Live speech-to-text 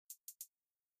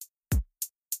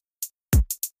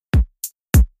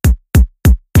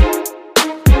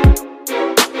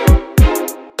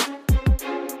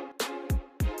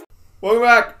Welcome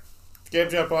back. Game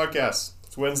Chat Podcast.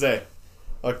 It's Wednesday,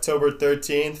 October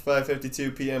 13th,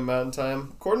 5:52 p.m. Mountain Time.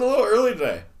 Recording a little early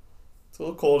today. It's a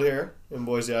little cold here in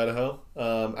Boise, Idaho.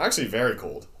 Actually, very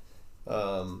cold.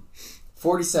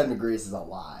 47 degrees is a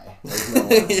lie. There's no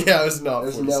way. Yeah, it was not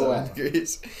There's 47 no way.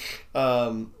 degrees.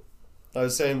 I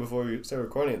was saying before we started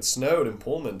recording, it snowed in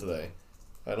Pullman today.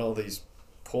 I had all these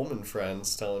Pullman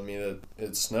friends telling me that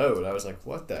it snowed. I was like,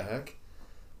 what the heck?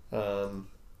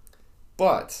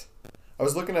 But I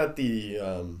was looking at the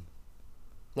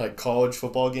college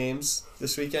football games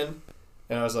this weekend,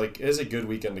 and I was like, it is a good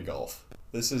weekend to golf.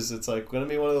 It's like going to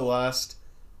be one of the last,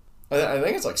 I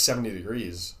think it's like 70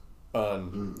 degrees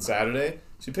on Saturday.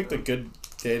 So you picked a good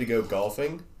day to go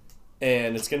golfing,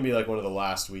 and it's going to be like one of the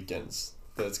last weekends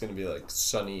that it's going to be like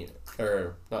sunny,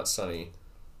 or not sunny,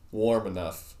 warm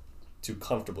enough to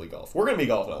comfortably golf. We're going to be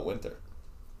golfing all winter,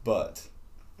 but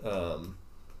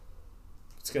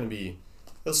it's going to be,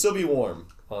 it'll still be warm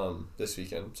this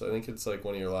weekend. So I think it's like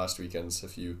one of your last weekends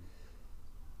if you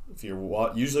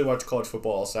usually watch college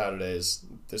football Saturdays.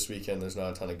 This weekend there's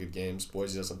not a ton of good games.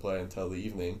 Boise doesn't play until the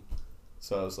evening.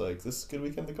 So I was like, this is a good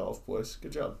weekend to golf, boys.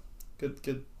 Good job.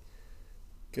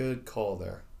 Good call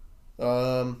there.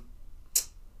 All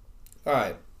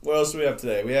right. What else do we have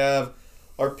today? We have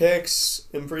our picks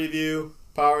in preview,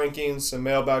 power rankings, some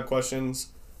mailbag questions.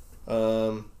 I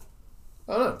don't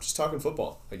know. Just talking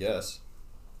football, I guess.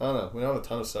 I don't know. We don't have a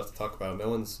ton of stuff to talk about. No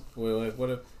one's...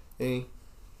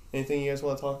 Anything you guys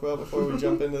want to talk about before we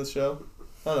jump into the show?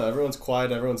 I don't know. Everyone's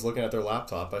quiet. Everyone's looking at their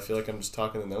laptop. I feel like I'm just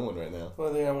talking to no one right now.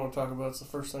 One thing I want to talk about is the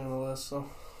first thing on the list. So.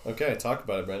 Okay, talk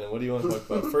about it, Brendan. What do you want to talk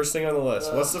about? First thing on the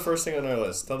list. What's the first thing on our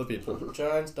list? Tell the people.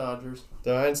 Giants-Dodgers.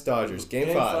 Giants-Dodgers. Game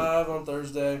 5. Game 5 on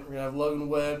Thursday. We're going to have Logan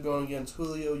Webb going against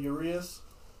Julio Urias.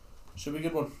 Should be a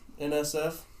good one.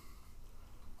 NSF.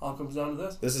 All comes down to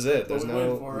this. This is it. There's what no...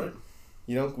 waiting for, right?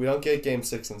 We don't get Game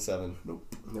 6 and 7.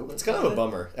 Nope. It's kind of a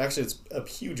bummer. Actually, it's a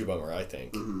huge bummer, I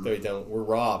think. That we're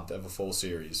robbed of a full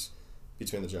series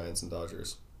between the Giants and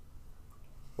Dodgers.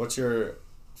 What's your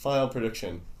final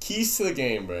prediction? Keys to the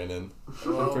game, Brandon.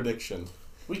 Your prediction.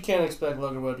 We can't expect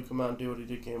Logan Webb to come out and do what he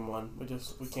did Game 1.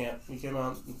 We can't. He came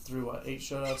out and threw, 7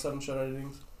 shutout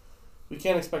innings? We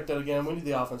can't expect that again. We need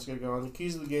the offense to get going. The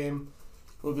keys of the game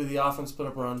will be the offense put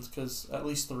up runs, at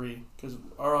least 3, because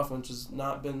our offense has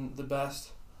not been the best.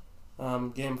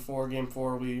 Game 4,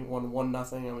 we won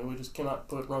 1-0. I mean, we just cannot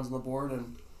put runs on the board,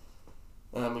 and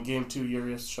in Game 2,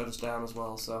 Urias shut us down as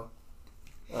well. So,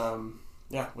 we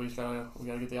gotta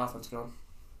get the offense going.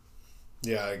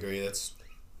 Yeah, I agree.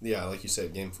 Like you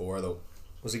said, Game 4.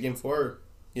 Was it Game 4?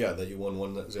 Yeah, that you won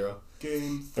 1-0.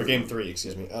 Game 3. Or Game 3,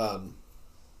 excuse me.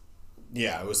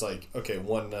 It was like, okay,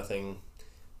 1-0.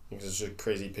 It was just a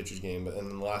crazy pitcher's game, but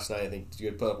then last night I think you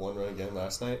had put up 1 run again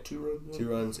last night. 2 runs. Yeah. 2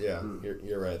 runs, yeah.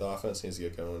 You're right. The offense needs to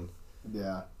get going.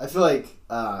 Yeah. I feel like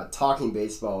talking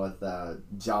baseball with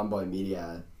John Boy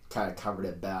Media kind of covered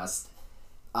it best.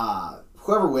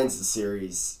 Whoever wins the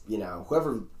series,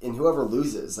 whoever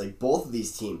loses, like both of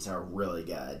these teams are really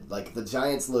good. Like the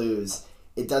Giants lose,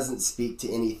 it doesn't speak to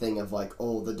anything of like,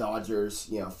 oh, the Dodgers,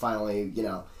 finally,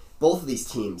 both of these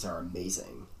teams are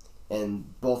amazing.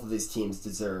 And both of these teams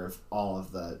deserve all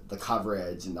of the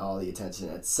coverage and all the attention.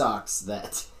 It sucks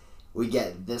that we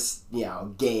get this,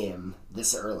 game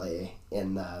this early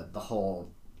in the whole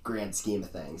grand scheme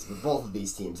of things. But both of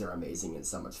these teams are amazing and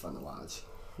so much fun to watch.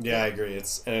 Yeah, I agree.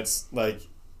 It's like,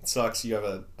 it sucks. You have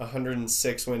a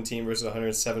 106 win team versus a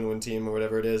 107 win team or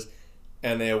whatever it is,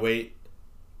 and the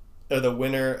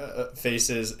winner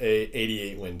faces a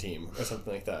 88 win team or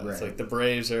something like that. Right. It's like the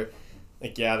Braves are...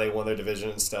 Like, yeah, they won their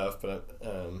division and stuff, but I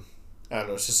don't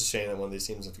know. It's just a shame that one of these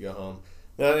teams have to go home.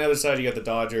 Then on the other side, you got the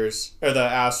Astros,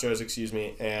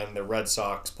 and the Red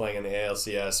Sox playing in the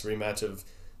ALCS, rematch of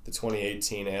the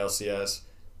 2018 ALCS.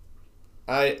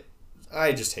 I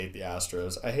just hate the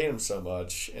Astros. I hate them so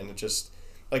much, and it just,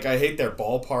 like, I hate their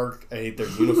ballpark. I hate their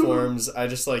uniforms. I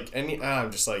just, like, I'm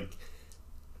just, like,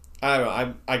 I don't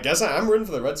know. I guess I'm rooting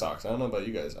for the Red Sox. I don't know about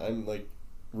you guys. I'm, like,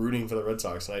 rooting for the Red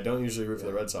Sox, and I don't usually root for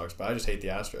the Red Sox, but I just hate the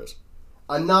Astros.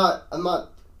 I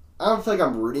don't feel like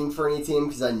I'm rooting for any team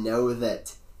because I know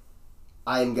that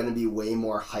I'm going to be way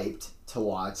more hyped to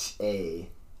watch a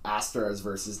Astros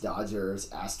versus Dodgers,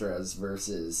 Astros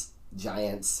versus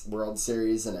Giants World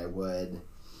Series than I would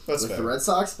with the Red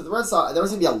Sox. But the Red Sox, there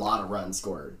was going to be a lot of runs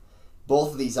scored.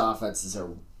 Both of these offenses are,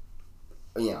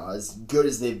 as good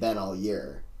as they've been all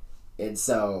year. And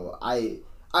so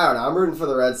I don't know. I'm rooting for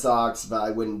the Red Sox, but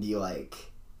I wouldn't be, like,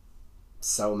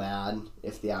 so mad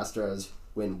if the Astros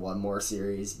win one more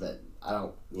series. But I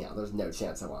don't, there's no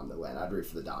chance I want them to win. I'd root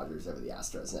for the Dodgers over the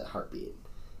Astros in a heartbeat.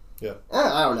 Yeah.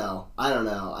 I don't know.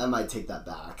 I might take that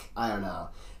back. I don't know.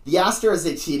 The Astros,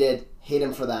 they cheated. Hate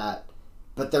them for that.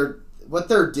 But what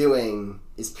they're doing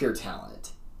is pure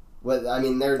talent.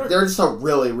 They're just a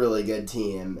really, really good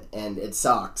team, and it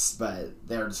sucks, but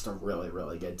they're just a really,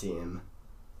 really good team.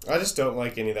 I just don't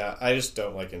like any of that. I just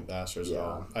don't like the Astros at Yeah.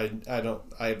 all.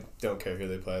 I don't care who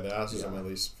they play. The Astros are my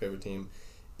least favorite team.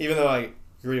 Even though I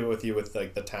agree with you with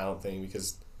like the talent thing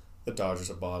because the Dodgers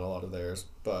have bought a lot of theirs,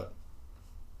 but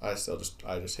I just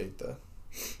hate the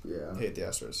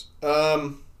Astros.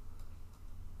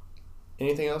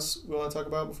 Anything else we want to talk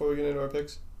about before we get into our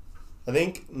picks? I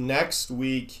think next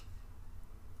week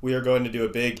we are going to do a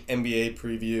big NBA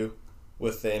preview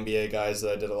with the NBA guys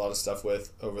that I did a lot of stuff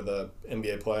with over the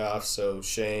NBA playoffs. So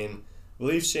I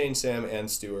believe Shane, Sam, and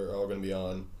Stuart are all going to be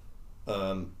on.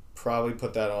 Probably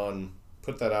put that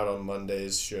out on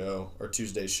Monday's show or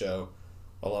Tuesday's show,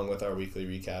 along with our weekly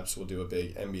recaps. We'll do a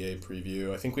big NBA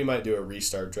preview. I think we might do a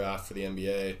restart draft for the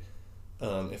NBA.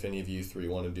 If any of you three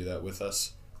want to do that with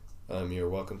us, you're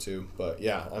welcome to. But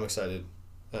yeah, I'm excited.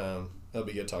 It'll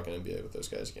be good talking NBA with those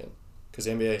guys again. Because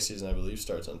the NBA season, I believe,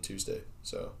 starts on Tuesday.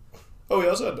 So, we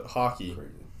also had hockey.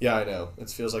 Crazy. Yeah, I know. It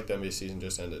feels like the NBA season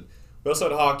just ended. We also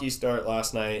had hockey start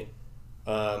last night.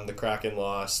 The Kraken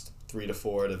lost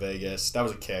 3-4 to Vegas. That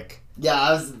was a kick. Yeah,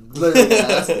 I was literally going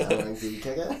to ask you, did you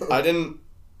kick it? I didn't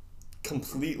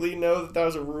completely know that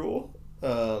was a rule.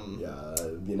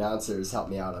 The announcers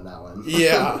helped me out on that one.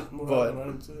 Yeah, but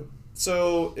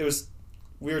so it was.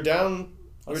 We were down.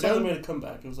 I saw they made a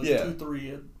comeback. It was like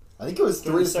 2-3. I think it was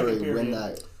 3-3 when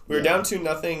that. We were down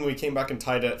 2-0. We came back and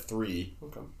tied it at 3.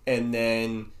 Okay. And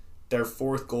then their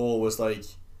fourth goal was like,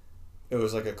 it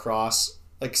was like a cross,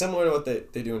 like similar to what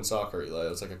they do in soccer. Like, it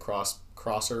was like a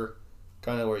crosser,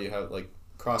 kind of where you have like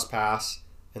cross pass,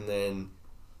 and then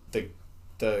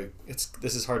this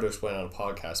is hard to explain on a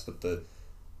podcast, but the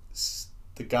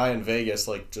guy in Vegas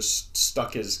like just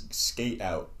stuck his skate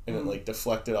out and it like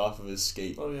deflected off of his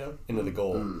skate into the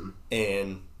goal.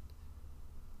 And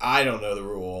I don't know the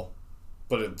rule,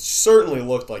 but it certainly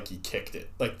looked like he kicked it.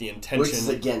 Like the intention, which is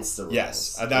against the rules.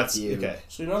 Yes, that's okay.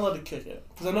 So you're not allowed to kick it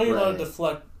because I know you're allowed to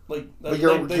deflect. Like but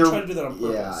they try to do that on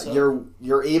purpose. Yeah, so.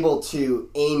 you're able to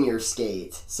aim your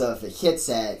skate, so if it hits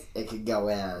it could go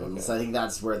in. Okay. So I think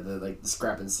that's where the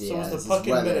discrepancy is. So was the puck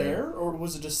in midair, or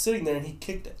was it just sitting there and he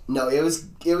kicked it? No, it was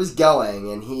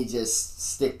going, and he just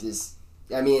sticked his.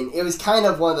 I mean, it was kind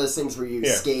of one of those things where you're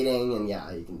skating, and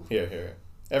you can. Here.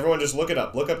 Everyone, just look it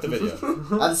up. Look up the video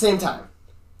at the same time.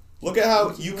 Look at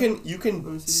how you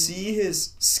can see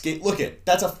his skate. Look it.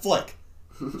 That's a flick.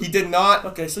 He did not.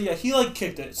 Okay, so he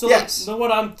kicked it. So so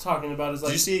what I'm talking about is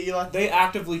did you see it, Eli? They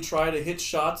actively try to hit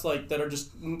shots that are just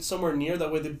somewhere near.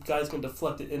 That way the guys can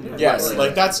deflect it into. Yes,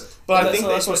 that's. But I think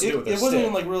they're supposed to do it with their stick. It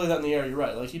wasn't even really that in the air. You're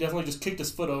right. He definitely just kicked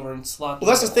his foot over and slapped. Well,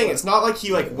 that's the thing. It's not like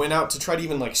he went out to try to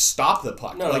even stop the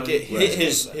puck. No, it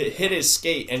hit his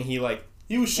skate and he was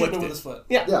shooting it with his foot.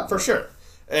 Yeah, for sure.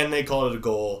 And they called it a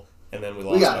goal, and then we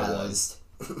lost. We got hosed.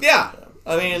 Yeah,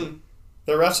 I mean.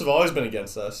 The refs have always been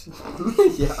against us.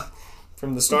 Yeah.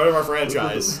 From the start of our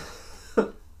franchise. Is that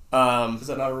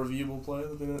not a reviewable play?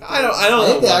 I don't know. I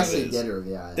think they actually did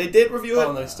review it. They did review it? Oh,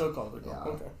 and they still called it. Yeah.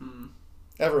 Okay.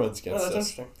 Everyone's against us. That's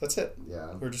interesting. That's it.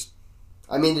 Yeah. We're just...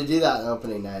 I mean, to do that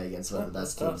opening night against one of the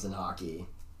best teams in hockey,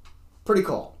 pretty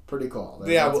cool.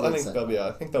 Yeah, well, I think they'll be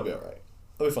all right.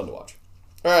 They'll be fun to watch.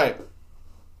 All right.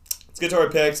 Let's get to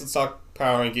our picks. Let's talk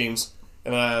power rankings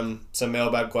and some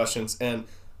mailbag questions. And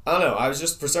I don't know. I was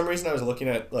just, for some reason, I was looking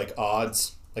at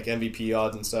odds, MVP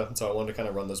odds and stuff, and so I wanted to kind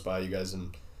of run those by you guys.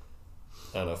 And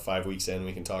I don't know, 5 weeks in,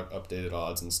 we can talk updated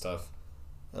odds and stuff.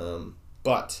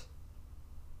 But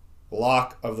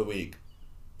lock of the week.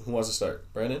 Who wants to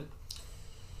start? Brandon?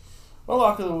 My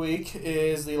lock of the week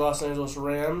is the Los Angeles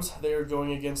Rams. They are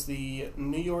going against the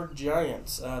New York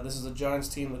Giants. This is a Giants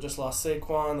team that just lost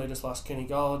Saquon. They just lost Kenny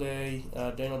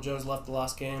Golladay. Daniel Jones left the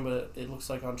last game, but it looks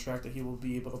like on track that he will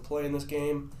be able to play in this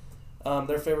game.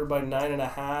 They're favored by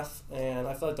 9.5, and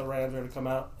I feel like the Rams are going to come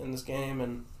out in this game,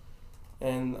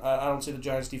 and I don't see the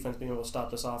Giants defense being able to stop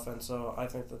this offense, so I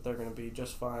think that they're going to be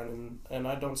just fine, and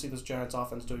I don't see this Giants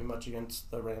offense doing much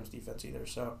against the Rams defense either,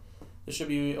 so this should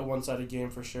be a one-sided game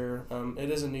for sure.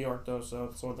 It is in New York, though, so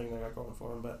it's one thing they got going for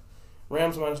them, but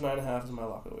Rams minus 9.5 is my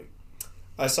lock of the week.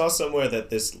 I saw somewhere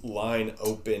that this line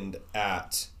opened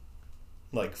at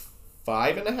 5.5,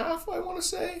 I want to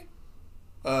say,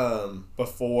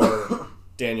 before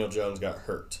Daniel Jones got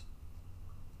hurt.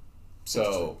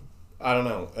 So I don't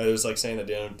know. It was saying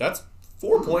that that's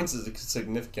 4 points is a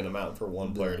significant amount for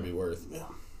one player to be worth. Yeah.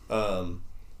 I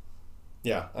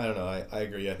don't know. I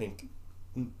agree. I think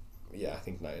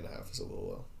 9.5 is a little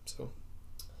low. So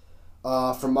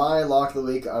For my lock of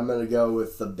the week, I'm going to go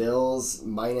with the Bills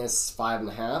minus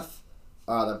 5.5.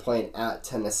 They're playing at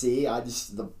Tennessee.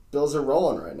 The Bills are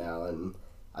rolling right now, and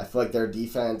I feel like their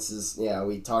defense is,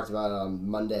 we talked about it on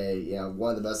Monday,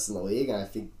 one of the best in the league, and I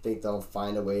think they'll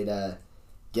find a way to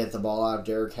get the ball out of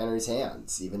Derrick Henry's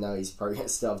hands, even though he's probably going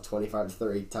to still have 25 to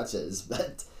 30 touches,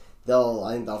 but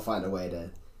I think they'll find a way to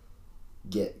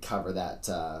cover that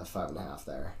 5.5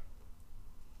 there.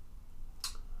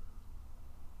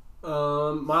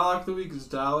 My lock of the week is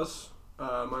Dallas,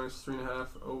 minus 3.5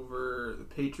 over the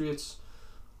Patriots.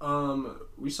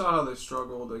 We saw how they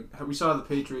struggled. We saw how the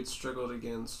Patriots struggled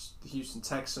against the Houston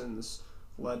Texans,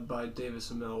 led by Davis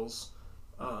and Mills.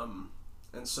 And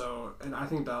I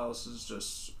think Dallas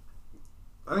is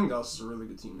a really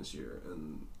good team this year,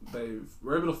 and they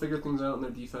were able to figure things out in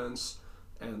their defense,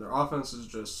 and their offense is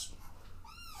just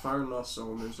firing off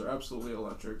cylinders. They're absolutely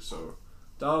electric. So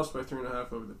Dallas by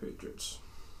 3.5 over the Patriots.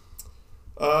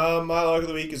 My lock of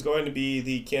the week is going to be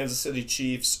the Kansas City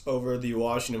Chiefs over the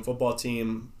Washington football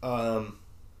team. I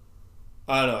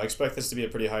don't know. I expect this to be a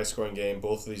pretty high-scoring game.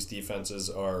 Both of these defenses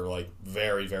are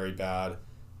very, very bad,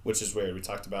 which is weird. We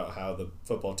talked about how the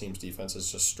football team's defense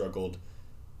has just struggled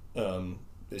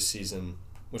this season,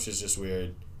 which is just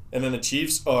weird. And then the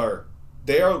Chiefs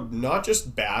they are not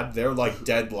just bad, they're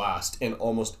dead last in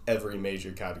almost every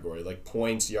major category.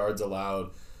 Points, yards allowed,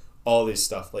 all these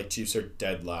stuff. Chiefs are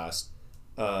dead last.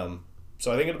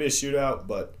 So I think it'll be a shootout,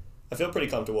 but I feel pretty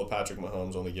comfortable with Patrick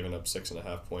Mahomes only giving up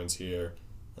 6.5 points here.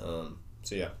 So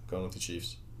yeah, going with the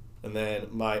Chiefs. And then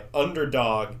my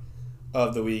underdog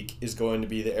of the week is going to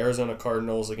be the Arizona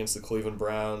Cardinals against the Cleveland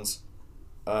Browns.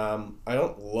 I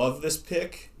don't love this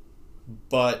pick,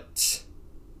 but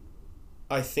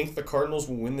I think the Cardinals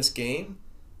will win this game,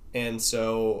 and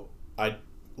so I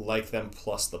like them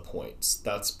plus the points.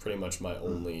 That's pretty much my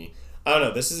only... I don't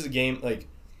know, this is a game,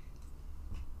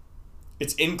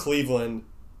 it's in Cleveland,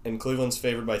 and Cleveland's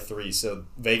favored by 3, so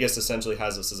Vegas essentially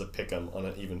has this as a pick'em on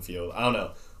an even field. I don't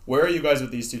know. Where are you guys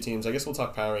with these two teams? I guess we'll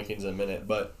talk power rankings in a minute,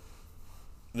 but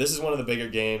this is one of the bigger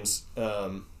games.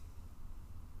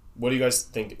 What do you guys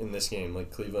think in this game?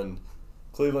 Cleveland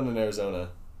and Arizona.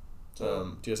 Do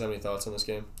you guys have any thoughts on this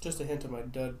game? Just a hint of my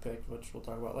dud pick, which we'll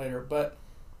talk about later, but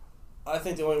I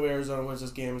think the only way Arizona wins this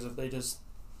game is if they just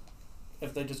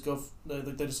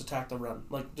attack the run.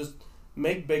 Just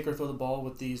make Baker throw the ball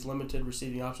with these limited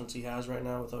receiving options he has right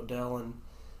now with Odell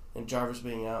and Jarvis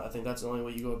being out. I think that's the only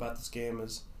way you go about this game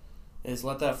is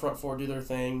let that front four do their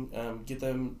thing, get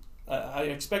them. I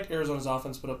expect Arizona's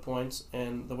offense to put up points,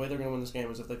 and the way they're going to win this game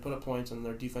is if they put up points and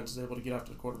their defense is able to get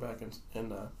after the quarterback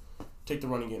and take the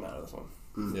running game out of this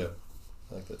one. Yeah,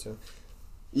 I like that too.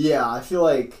 Yeah, I feel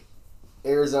like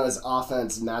Arizona's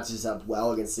offense matches up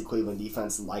well against the Cleveland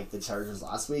defense like the Chargers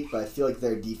last week, but I feel like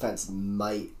their defense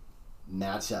might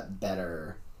match up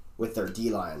better with their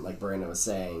D-line, like Brandon was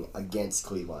saying, against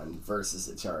Cleveland versus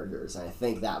the Chargers. And I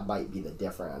think that might be the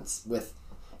difference. With,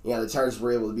 the Chargers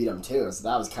were able to beat them too, so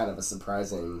that was kind of a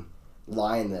surprising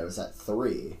line that was at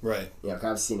 3. Right. Kind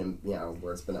of seen them,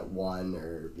 where it's been at 1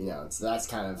 or, so that's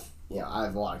kind of, I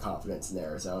have a lot of confidence in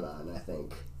Arizona, and I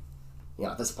think,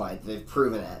 at this point, they've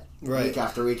proven it week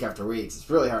after week after week. It's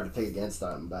really hard to pick against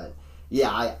them, but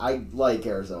yeah, I like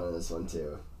Arizona in this one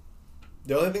too.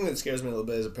 The only thing that scares me a little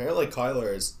bit is apparently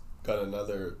Kyler has got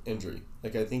another injury. I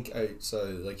think I saw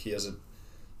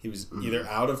he was either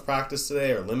out of practice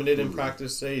today or limited in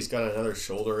practice today. He's got another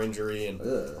shoulder injury, and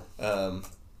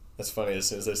that's funny. As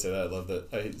soon as I say that, I love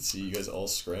that. I see you guys all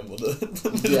scrambled.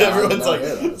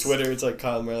 Everyone's Twitter. It's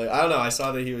Kyle Murray. I don't know. I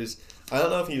saw that he was. I don't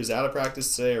know if he was out of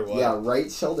practice today or what. Yeah,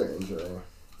 right shoulder injury.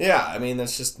 Yeah, I mean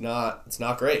that's just not. It's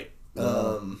not great.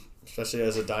 Especially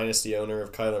as a dynasty owner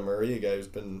of Kyler Murray, a guy who's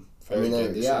been.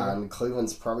 And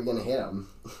Cleveland's probably going to hit him.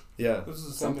 Yeah. This is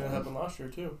the same thing that happened last year,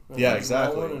 too. Yeah,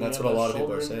 exactly. And that's what a lot of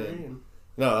people are saying.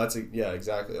 No,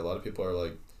 exactly. A lot of people are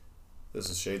like, this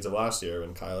is shades of last year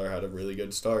when Kyler had a really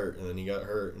good start and then he got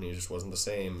hurt and he just wasn't the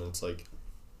same. And it's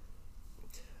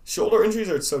shoulder injuries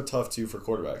are so tough, too, for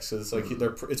quarterbacks. Because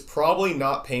it's probably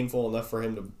not painful enough for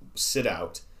him to sit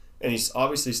out. And he's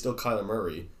obviously still Kyler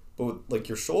Murray. But with,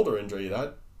 your shoulder injury,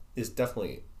 that is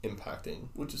definitely impacting.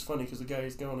 Which is funny because the guy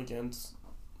he's going against,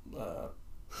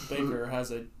 Baker,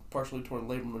 has a partially torn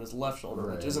labrum in his left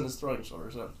shoulder, which isn't his throwing shoulder,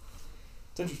 so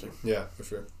it's interesting. Yeah, for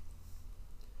sure.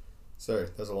 Sorry,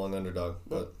 that's a long underdog,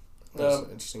 but that's an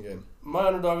interesting game. My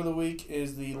underdog of the week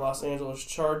is the Los Angeles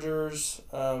Chargers.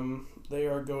 They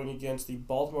are going against the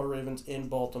Baltimore Ravens in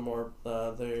Baltimore.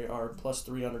 They are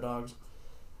 +3 underdogs.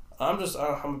 I'm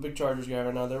a big Chargers guy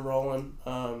right now. They're rolling.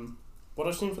 What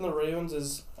I've seen from the Ravens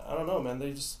is, I don't know, man.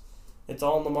 it's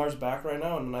all in Lamar's back right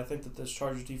now, and I think that this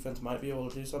Chargers defense might be able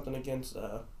to do something against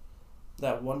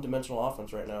that one-dimensional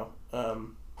offense right now. I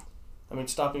mean,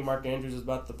 stopping Mark Andrews is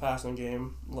about the passing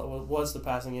game. Was the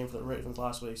passing game for the Ravens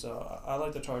last week, so I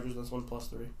like the Chargers this one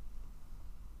 +3.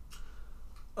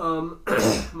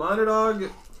 My underdog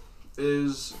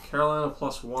is Carolina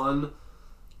 +1.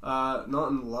 Not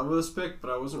in love with this pick, but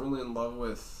I wasn't really in love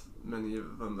with many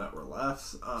of them that were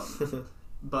left.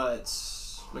 But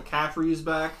McCaffrey's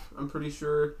back, I'm pretty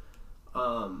sure.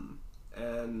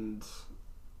 And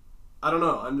I don't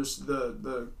know. I'm just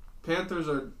the Panthers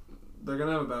they're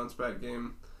gonna have a bounce back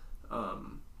game.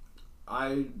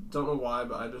 I don't know why,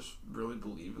 but I just really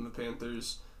believe in the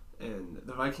Panthers, and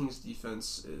the Vikings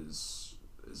defense is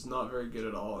not very good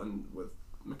at all. And with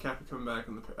McCaffrey coming back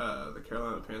in the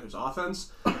Carolina Panthers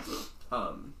offense,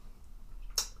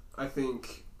 I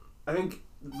think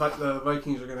the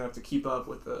Vikings are gonna have to keep up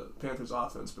with the Panthers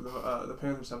offense, but the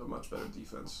Panthers have a much better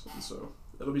defense, and so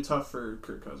it'll be tough for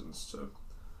Kirk Cousins to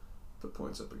put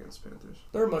points up against Panthers.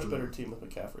 They're a much better team with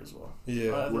McCaffrey as well.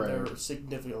 Yeah, I think they're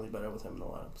significantly better with him in the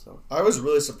lineup. So I was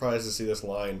really surprised to see this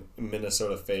line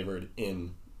Minnesota favored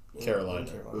in Carolina.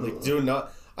 Like, I don't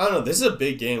know. This is a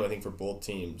big game, I think, for both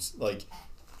teams. Like,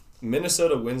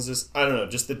 Minnesota wins this. I don't know.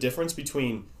 Just the difference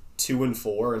between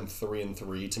 2-4 and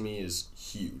 3-3 to me is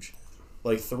huge.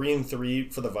 Like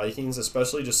 3-3 for the Vikings,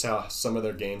 especially just how some of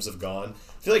their games have gone.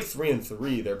 I feel like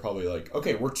 3-3, they're probably like,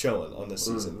 okay, we're chilling on this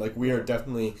season. Like, we are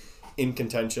definitely in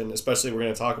contention. Especially, we're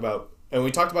going to talk about, and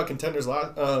we talked about contenders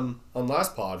on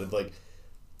last pod. And like,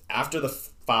 after the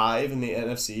 5 in the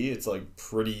NFC, it's like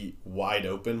pretty wide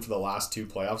open for the last 2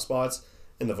 playoff spots.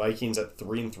 And the Vikings at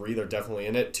 3-3, they're definitely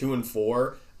in it.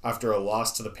 2-4 after a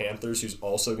loss to the Panthers, who's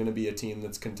also going to be a team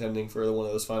that's contending for one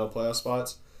of those final playoff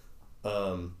spots.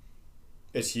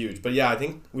 It's huge. But yeah, I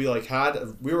think we were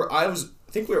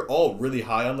all really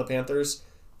high on the Panthers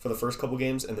for the first couple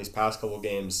games, and these past couple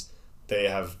games they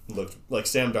have looked like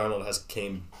Sam Darnold has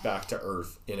came back to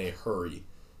earth in a hurry.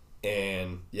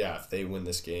 And yeah, if they win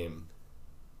this game,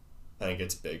 I think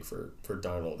it's big for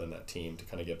Darnold and that team to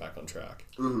kind of get back on track.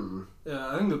 Mm-hmm. Yeah,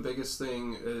 I think the biggest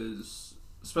thing is,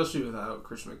 especially without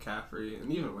Christian McCaffrey,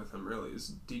 and even with him really,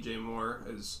 is DJ Moore.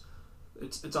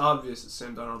 It's obvious that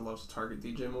Sam Darnold loves to target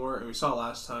DJ Moore, and we saw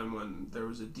last time when there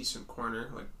was a decent corner,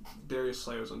 like Darius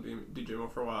Slay was on DJ Moore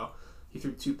for a while, he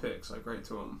threw 2 picks like right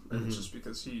to him, and it's just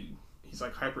because he's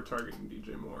like hyper targeting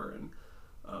DJ Moore, and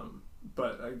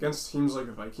but against teams like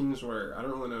the Vikings, where I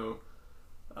don't really know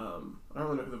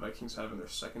who the Vikings have in their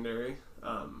secondary,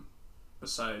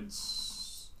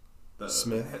 besides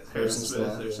Harrison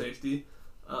Smith, their safety,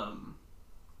 and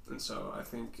so I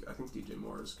think DJ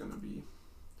Moore is going to be.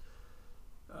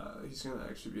 He's going to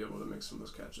actually be able to make some of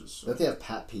those catches. So. Don't they have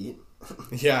Pat Pete?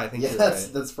 Yeah, I think you're that's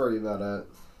right. That's probably about it.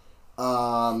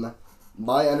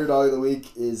 My underdog of the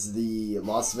week is the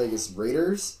Las Vegas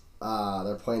Raiders.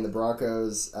 They're playing the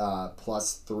Broncos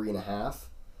 +3.5.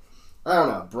 I don't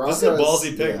know. Broncos, this is a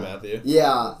ballsy pick, Matthew.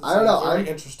 Yeah, I don't know. I'm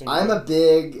pick. a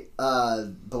big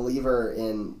believer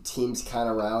in teams kind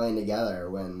of rallying together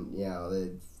when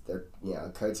their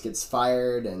coach gets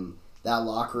fired and that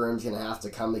locker room's going to have to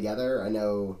come together. I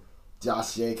know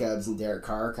Josh Jacobs and Derek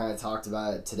Carr kind of talked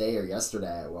about it today or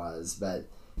yesterday it was. But,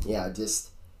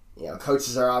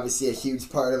 coaches are obviously a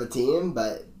huge part of a team,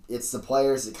 but it's the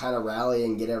players that kind of rally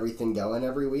and get everything going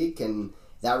every week, and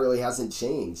that really hasn't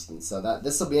changed. And so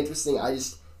this will be interesting. I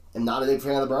just am not a big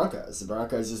fan of the Broncos. The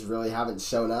Broncos just really haven't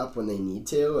shown up when they need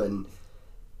to, and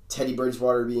Teddy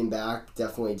Bridgewater being back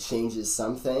definitely changes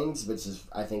some things, which is,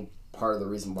 I think, part of the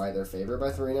reason why they're favored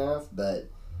by 3.5. But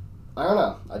I don't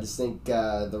know. I just think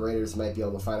the Raiders might be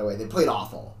able to find a way. They played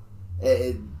awful.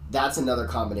 That's another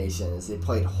combination, is they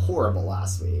played horrible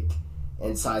last week.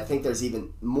 And so I think there's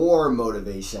even more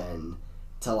motivation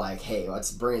to like, hey, let's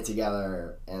bring it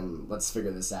together and let's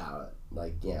figure this out.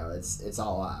 Like, it's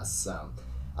all us. So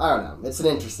I don't know. It's an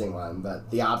interesting one,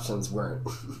 but the options weren't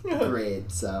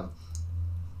great. So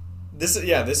This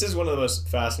is one of the most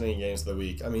fascinating games of the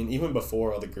week. I mean, even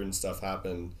before all the Gruden stuff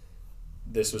happened,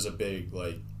 this was a big,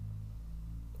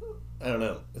 I don't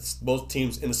know. It's both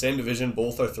teams in the same division.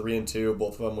 Both are 3-2.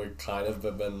 Both of them we kind of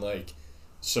have been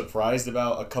surprised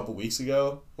about a couple weeks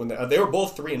ago when they were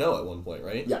both 3-0 at one point,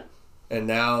 right? Yeah. And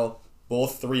now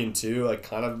both 3-2,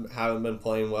 kind of haven't been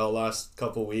playing well last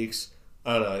couple weeks.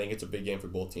 I don't know. I think it's a big game for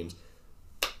both teams.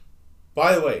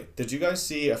 By the way, did you guys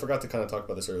see? I forgot to kind of talk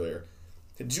about this earlier.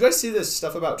 Did you guys see this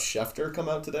stuff about Schefter come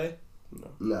out today?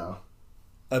 No.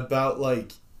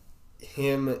 About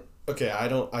him. Okay,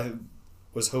 I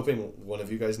was hoping one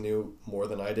of you guys knew more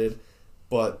than I did,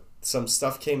 but some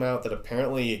stuff came out that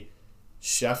apparently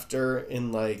Schefter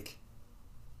in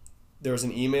there was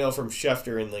an email from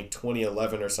Schefter in like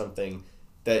 2011 or something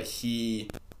that he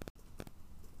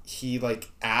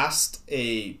like asked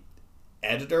a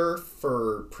editor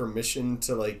for permission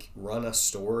to like run a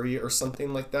story or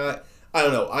something like that. I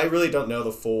don't know. I really don't know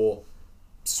the full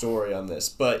story on this,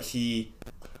 but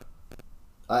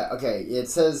okay, it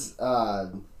says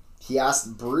he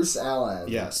asked Bruce Allen.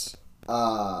 Yes.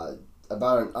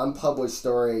 About an unpublished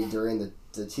story during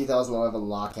the 2011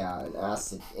 lockout and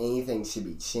asked if anything should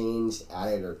be changed,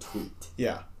 added, or tweaked.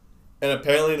 Yeah. And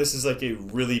apparently this is like a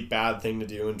really bad thing to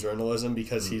do in journalism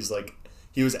because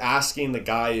he was asking the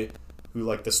guy who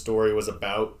like the story was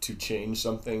about to change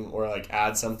something or like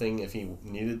add something if he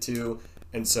needed to.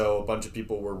 And so a bunch of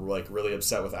people were like really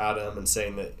upset with Adam and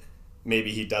saying that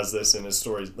maybe he does this in his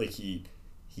stories, like he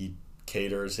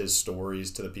caters his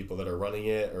stories to the people that are running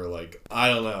it, or like, I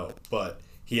don't know, but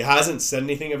he hasn't said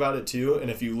anything about it too. And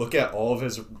if you look at all of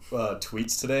his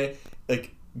tweets today,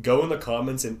 like go in the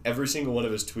comments and every single one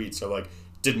of his tweets are like,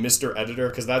 did Mr. Editor,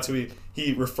 because that's who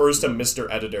he refers to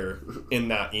Mr. Editor in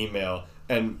that email,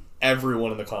 and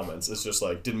everyone in the comments is just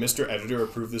like, did Mr. Editor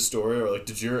approve this story, or like,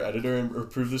 did your editor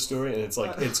approve this story? And it's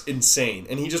like, it's insane,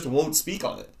 and he just won't speak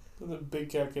on it. The Big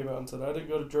Cat came out and said, I didn't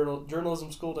go to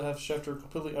journalism school to have Schefter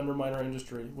completely undermine our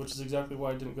industry, which is exactly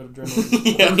why I didn't go to journalism school.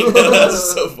 Yeah,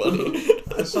 that's so funny.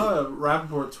 I saw a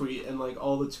Rappaport tweet, and like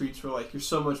all the tweets were like, you're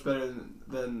so much better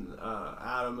than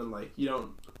Adam, and like you don't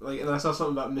like, and I saw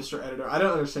something about Mr. Editor. I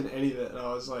don't understand any of it, and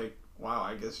I was like, wow,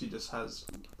 I guess he just has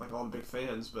like all the big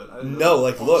fans, but I didn't know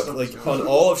like look, like on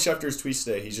all of Schefter's tweets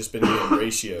today, he's just been getting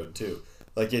ratioed too.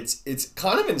 Like it's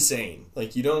kind of insane.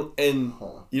 Like you don't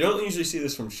usually see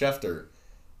this from Schefter,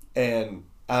 and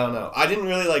I don't know. I didn't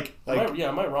really like.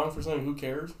 Am I wrong for saying who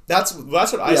cares? That's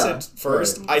what I said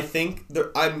first. Right. I think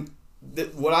the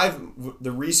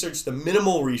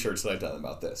minimal research that I've done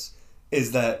about this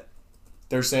is that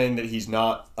they're saying that he's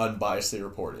not unbiasedly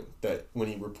reporting. That when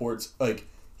he reports, like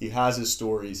he has his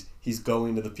stories, he's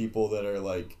going to the people that are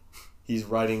like. He's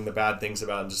writing the bad things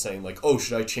about and just saying like, oh,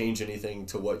 should I change anything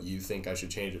to what you think I should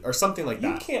change it? Or something like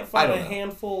that. You can't find a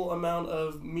handful amount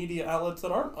of media outlets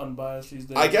that aren't unbiased these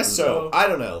days. I guess so. I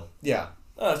don't know. Yeah.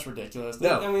 That's ridiculous.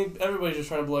 No. I mean, everybody's just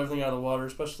trying to blow everything out of the water,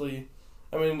 especially...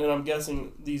 I mean, and I'm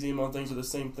guessing these email things are the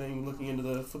same thing looking into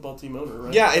the football team owner,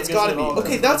 right? Yeah, it's got to be.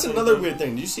 Okay, that's another weird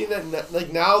thing. Do you see that?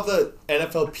 Like, now the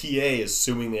NFLPA is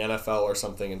suing the NFL or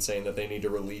something and saying that they need to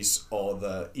release all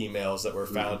the emails that were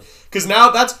found. Because now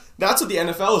that's what the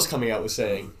NFL is coming out with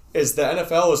saying, is the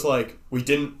NFL is like, we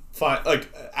didn't find...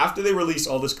 Like, after they released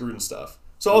all this Gruden stuff.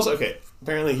 So also, okay,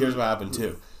 apparently here's what happened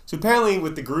too. So apparently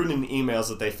with the Gruden emails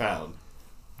that they found,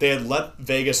 they had let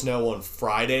Vegas know on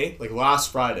Friday, like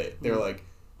last Friday, they were like,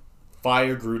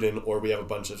 fire Gruden or we have a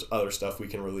bunch of other stuff we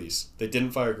can release. They didn't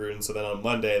fire Gruden, so then on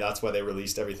Monday, that's why they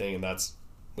released everything, and that's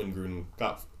when Gruden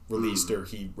got released or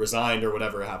he resigned or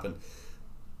whatever happened.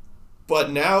 But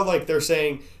now, like, they're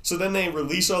saying, so then they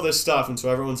release all this stuff, and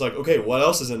so everyone's like, okay, what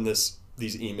else is in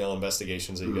these email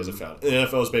investigations that you guys have found? And the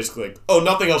NFL is basically like, oh,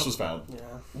 nothing else was found.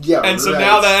 Yeah. And so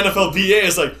now the NFLPA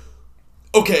is like,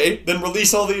 okay, then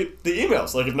release all the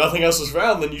emails. Like, if nothing else was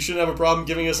found, then you shouldn't have a problem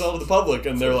giving us all to the public.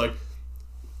 And they're like,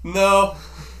 no,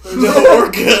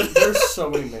 we're good. There's so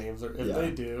many names. If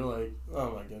they do, like,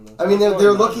 oh my goodness. I mean,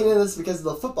 they're looking at this because of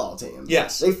the football team.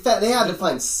 Yes. They had to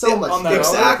find so much. On that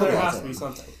exactly. There has to be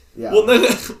something. Yeah. Well, then,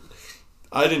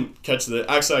 I didn't catch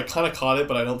actually, I kind of caught it,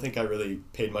 but I don't think I really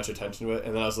paid much attention to it.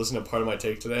 And then I was listening to Part of My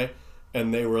Take today,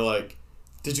 and they were like,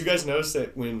 did you guys notice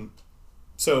that when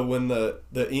the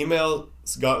emails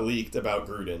got leaked about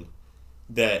Gruden,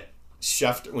 that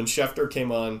when Schefter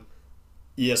came on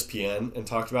ESPN and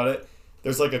talked about it,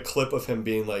 there's like a clip of him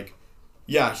being like,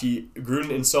 yeah,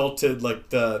 Gruden insulted like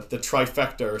the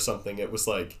trifecta or something. It was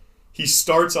like, he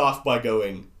starts off by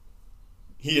going,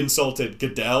 he insulted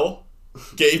Goodell,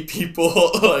 gay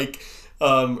people, like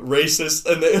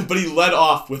racist, but he led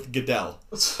off with Goodell.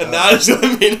 And that is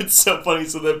what made it so funny.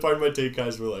 So then Part of My Take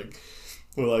guys were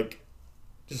like,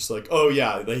 just like, oh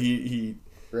yeah, he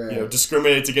right.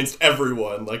 Discriminates against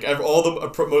everyone, like all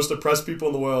the most oppressed people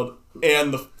in the world,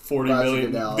 and the 40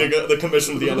 million, the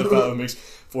commission of the NFL who makes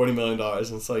 $40 million,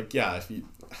 and it's like, yeah, if you,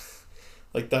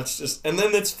 like, that's just, and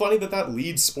then it's funny that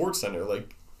leads SportsCenter,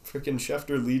 like, freaking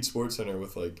Schefter leads SportsCenter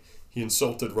with like, he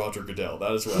insulted Roger Goodell.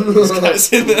 That is what this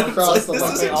guy's in there. Like,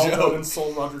 this is a joke.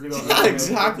 Insult Roger Goodell. Yeah,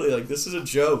 exactly. Like, this is a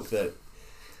joke that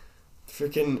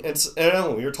freaking, I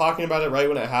don't know, we were talking about it right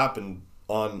when it happened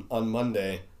on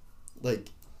Monday. Like,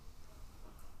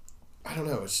 I don't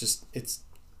know, it's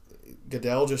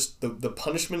Goodell, just the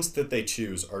punishments that they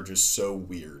choose are just so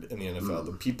weird in the NFL.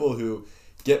 The people who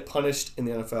get punished in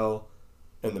the NFL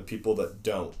and the people that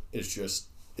don't, it's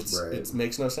it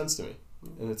makes no sense to me,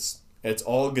 and it's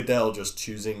all Goodell just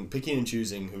picking and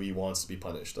choosing who he wants to be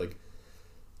punished. Like,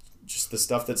 just the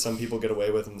stuff that some people get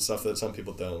away with and the stuff that some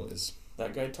people don't is.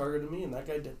 That guy targeted me and that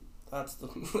guy didn't. That's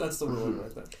the ruling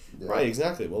right there. Yeah. Right,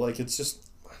 exactly. Well, like, it's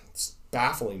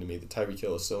baffling to me that Tyreek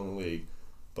Hill is still in the league,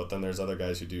 but then there's other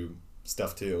guys who do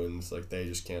stuff too, and it's like they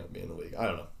just can't be in the league. I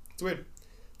don't know. It's weird.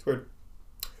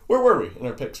 Where were we in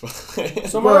our picks?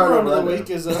 So my over-under of the week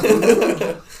is... Is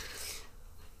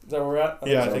that where we're at?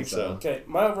 Yeah, I think so. Okay,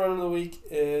 my over-under of the week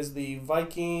is the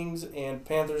Vikings and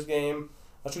Panthers game.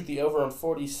 I took the over on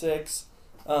 46.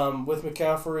 With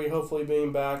McCaffrey hopefully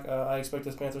being back, I expect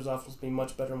this Panthers offense to be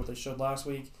much better than what they showed last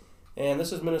week. And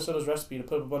this is Minnesota's recipe to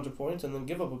put up a bunch of points and then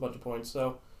give up a bunch of points.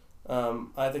 So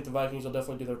I think the Vikings will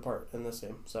definitely do their part in this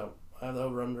game. So I have the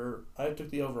over-under. I took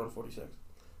the over on 46.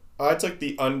 I took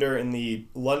the under in the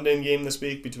London game this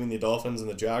week between the Dolphins and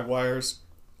the Jaguars.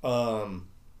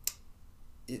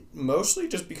 Mostly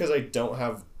just because I don't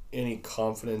have any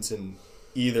confidence in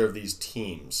either of these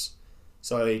teams.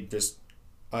 So I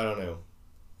don't know.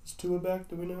 Is Tua back?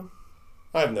 Do we know?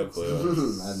 I have no clue. I have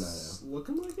no idea.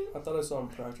 Looking like it? I thought I saw him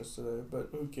practice today, but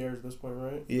who cares at this point,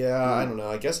 right? Yeah, I don't know.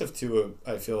 I guess if Tua,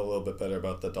 I feel a little bit better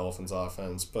about the Dolphins'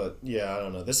 offense, but yeah, I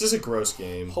don't know. This is a gross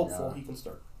game. Hopeful he can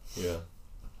start. Yeah.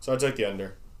 So I took the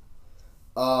under.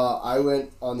 I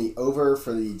went on the over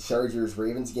for the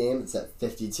Chargers-Ravens game. It's at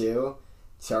 52.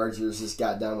 Chargers just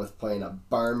got done with playing a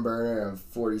barn burner of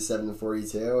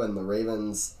 47-42, and the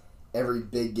Ravens, every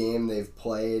big game they've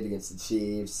played against the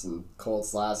Chiefs and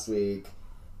Colts last week,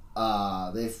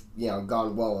 they've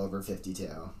gone well over 52.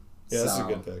 Yeah, that's a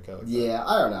good pick. I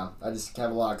don't know. I just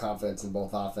have a lot of confidence in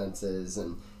both offenses,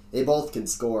 and they both can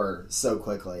score so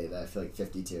quickly that I feel like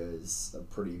 52 is a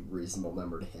pretty reasonable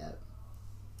number to hit.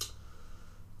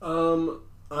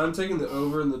 I'm taking the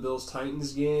over in the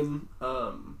Bills-Titans game.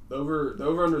 The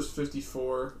over-under is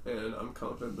 54, and I'm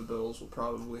confident the Bills will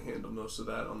probably handle most of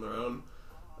that on their own,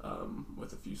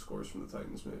 with a few scores from the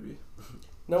Titans maybe.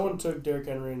 No one took Derrick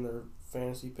Henry in their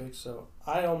fantasy picks, so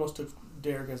I almost took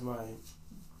Derrick as my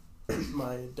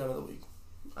dud of the week.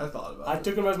 I thought about it. I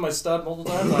took him as my stud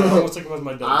multiple times. I almost took him as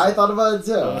my dud. I thought about it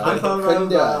too. I thought about it,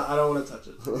 but I don't want to touch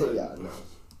it. Yeah,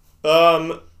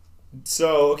 no.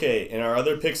 So, okay, in our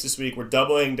other picks this week, we're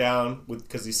doubling down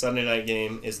because the Sunday night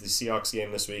game is the Seahawks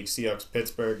game this week.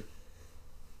 Seahawks-Pittsburgh.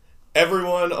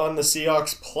 Everyone on the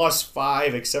Seahawks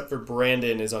 +5 except for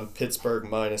Brandon is on Pittsburgh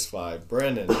 -5.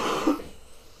 Brandon. This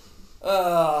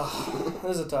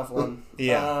is a tough one.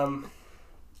 Yeah.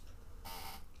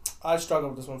 I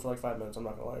struggled with this one for like 5 minutes. I'm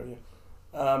not going to lie with you.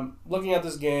 Looking at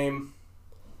this game,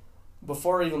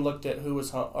 before I even looked at who was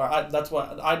home, that's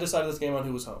why I decided this game on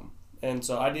who was home. And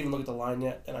so I didn't even look at the line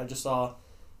yet, and I just saw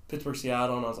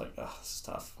Pittsburgh-Seattle, and I was like, this is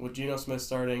tough. With Geno Smith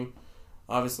starting,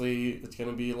 obviously it's going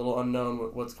to be a little unknown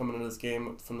what's coming into this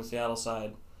game from the Seattle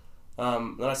side.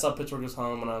 Then I saw Pittsburgh was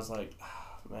home, and I was like,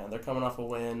 man, they're coming off a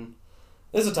win.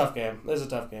 This is a tough game.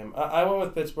 I went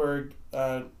with Pittsburgh.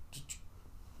 I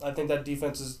think that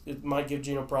defense it might give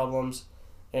Geno problems,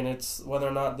 and it's whether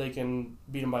or not they can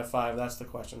beat him by 5. That's the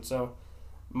question. So,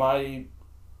 my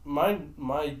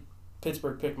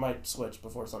Pittsburgh pick might switch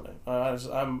before Sunday.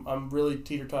 I'm really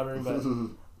teeter-tottering, but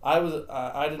I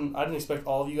didn't expect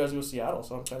all of you guys to go to Seattle,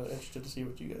 so I'm kind of interested to see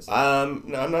what you guys think.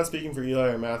 No, I'm not speaking for Eli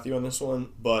or Matthew on this one,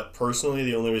 but personally,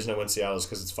 the only reason I went Seattle is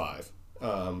because it's 5.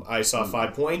 I saw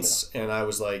 5 points, and I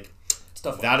was like,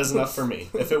 that is enough for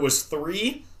me. If it was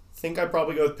 3, I think I'd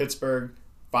probably go with Pittsburgh.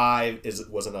 5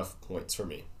 was enough points for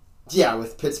me. Yeah,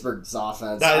 with Pittsburgh's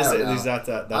offense.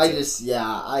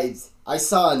 I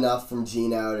saw enough from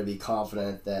Geno to be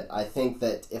confident that I think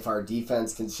that if our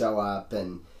defense can show up,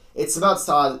 and it's about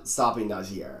stopping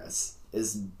Najee Harris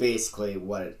is basically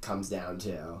what it comes down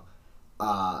to.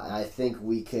 And I think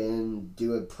we can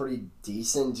do a pretty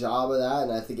decent job of that,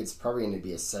 and I think it's probably going to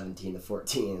be a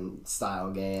 17-14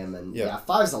 style game. And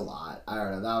 5's a lot. I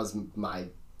don't know. That was my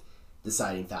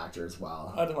deciding factor as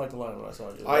well. I didn't like the line when I saw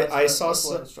it. I saw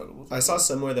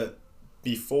somewhere that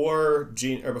before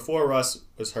Russ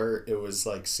was hurt, it was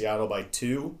like Seattle by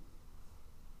 2,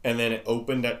 and then it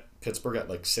opened at Pittsburgh at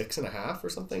like 6.5 or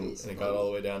something, and it got all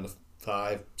the way down to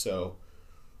 5. So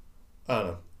I don't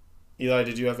know. Eli,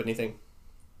 did you have anything?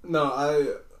 No,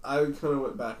 I kind of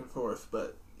went back and forth,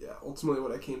 but yeah, ultimately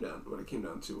what it came down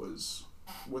to was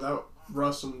without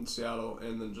Russ in Seattle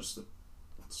and then just the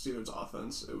Steelers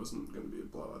offense, it wasn't going to be a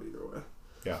blowout either way.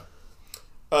 Yeah.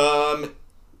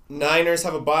 Niners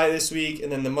have a bye this week,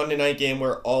 and then the Monday night game,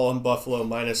 we're all in Buffalo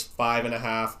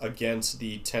 -5.5 against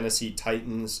the Tennessee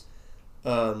Titans.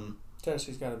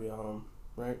 Tennessee's got to be at home,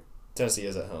 right? Tennessee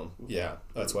is at home. Yeah,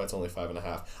 that's why it's only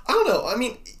 5.5. I don't know. I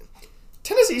mean,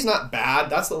 Tennessee's not bad.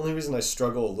 That's the only reason I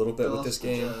struggle a little bit with this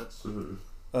game.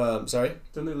 Sorry?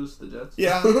 Didn't they lose to the Jets?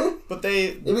 Yeah, but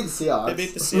they beat the Seahawks. They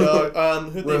beat the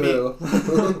Seahawks. Who'd they beat?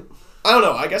 I don't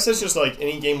know. I guess it's just like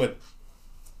any game with,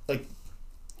 like,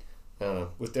 I don't know,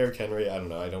 with Derrick Henry. I don't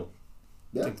know. I don't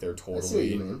think they're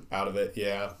totally out of it.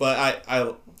 Yeah, but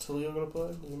I Toledo gonna play?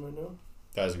 Does anybody know?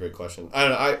 That is a great question. I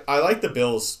don't know. I like the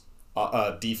Bills'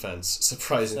 defense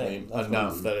surprisingly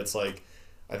enough that it's like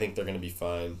I think they're gonna be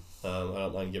fine. I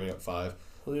don't mind giving up 5.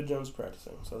 Julio Jones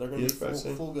practicing, so they're going to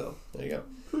be full go. There you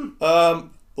go. A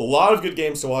lot of good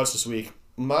games to watch this week.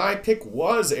 My pick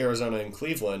was Arizona and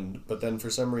Cleveland, but then for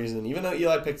some reason, even though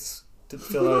Eli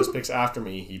filled out his picks after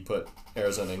me, he put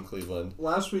Arizona and Cleveland.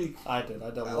 Last week, I did.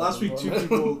 I doubled. Last week, 2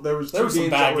 people. There was 2 there were some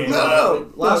games. bad games.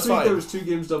 Last week there was 2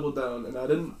 games doubled down, and I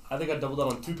didn't. I think I doubled down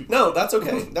on 2 people. No, that's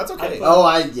okay. That's okay.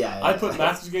 I put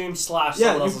Matthew's game /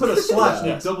 Yeah, you put a slash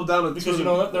and you doubled down on because you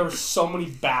know what? There were so many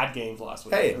bad games last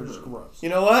week. Hey, they were just gross. You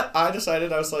know what? I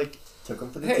decided I was like, took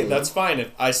them for the hey, team. that's fine.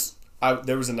 If I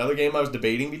there was another game I was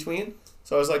debating between,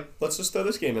 so I was like, let's just throw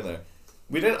this game in there.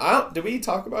 We didn't. Did we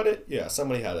talk about it? Yeah,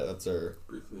 somebody had it. That's our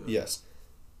briefly. Yes.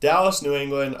 Dallas, New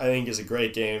England, I think is a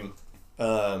great game.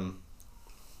 It's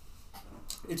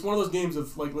one of those games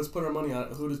of like, let's put our money on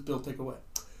it. Who does Bill take away?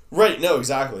 Right. No,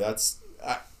 exactly. That's.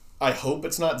 I hope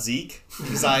it's not Zeke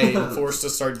because I am forced to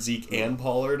start Zeke and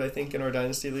Pollard. I think in our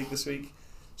dynasty league this week.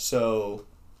 So.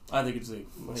 I think it's Zeke.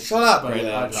 Shut up,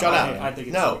 Brandon. Shut up. I think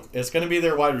it's Zeke. It's going to be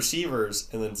their wide receivers,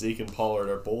 and then Zeke and Pollard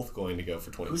are both going to go for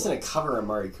 20 Who's going to cover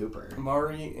Amari Cooper?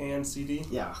 Amari and CD?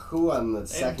 Yeah, who on the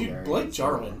secondary? Dude, Blake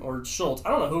Jarwin or Schultz.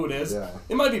 I don't know who it is. Yeah.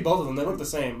 It might be both of them. They look the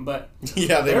same, but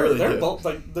yeah, they're both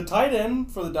like the tight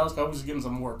end for the Dallas Cowboys is getting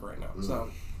some work right now. So,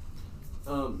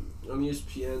 on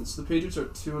ESPN, so the Patriots are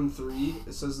 2-3.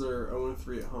 It says they're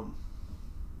 0-3 at home.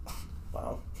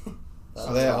 Wow.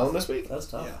 Are they at home this week? That's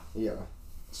tough. Yeah.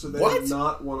 So they have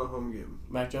not won a home game.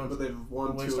 Mac Jones, but they've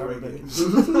won 2 away games.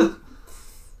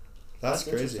 That's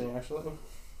crazy. Interesting, actually.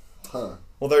 Huh.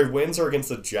 Well, their wins are against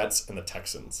the Jets and the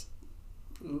Texans.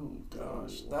 Ooh,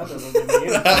 gosh. That doesn't give me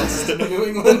any New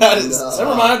England.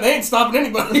 Never mind. They ain't stopping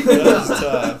anybody. That is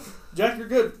tough. Jack, you're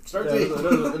good. Start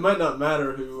it might not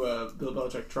matter who Bill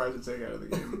Belichick tries to take out of the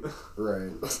game. Right.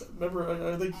 Remember,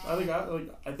 I think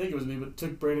it was me, but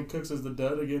took Brandon Cooks as the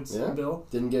dud against Bill.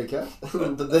 Didn't get a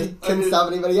cut, but they couldn't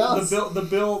stop anybody else.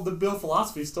 The Bill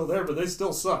philosophy is still there, but they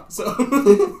still suck. So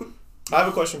I have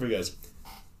a question for you guys.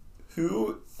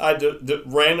 Who I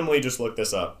randomly just looked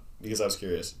this up because I was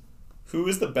curious. Who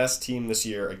is the best team this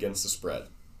year against the spread?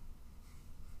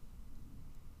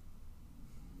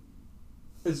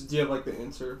 Do you have like the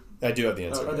answer? I do have the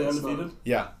answer. Are they undefeated?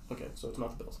 Yeah. Okay, so it's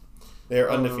not the Bills. They are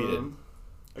undefeated.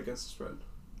 Against the spread.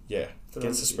 Yeah,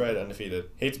 against the spread, undefeated.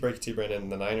 Hate to break it to you, Brandon.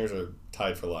 The Niners are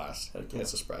tied for last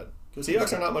against the spread.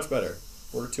 Seahawks are not much better.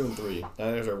 We're 2-3.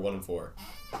 Niners are 1-4.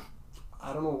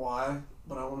 I don't know why,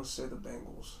 but I want to say the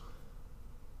Bengals.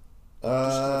 I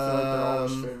feel like they're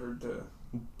always favored to.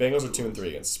 Bengals are 2-3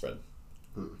 against the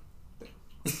Hmm.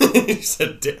 spread. You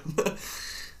said damn.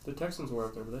 The Texans were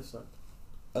up there, but they sucked.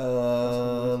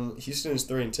 Houston is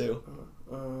 3-2.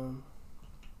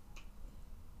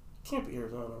 Can't be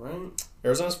Arizona, right?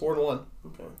 Arizona's 4-1.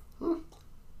 Okay. A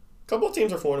couple of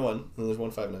teams are 4-1, and there's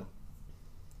one 5-0.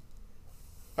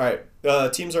 All right,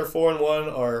 teams are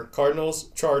 4-1 are Cardinals,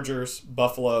 Chargers,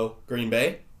 Buffalo, Green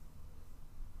Bay.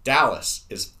 Dallas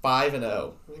is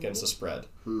 5-0 against the spread.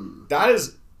 That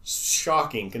is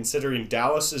shocking, considering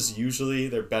Dallas is usually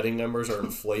their betting numbers are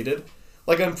inflated.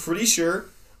 Like I'm pretty sure.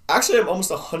 Actually, I'm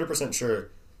almost 100% sure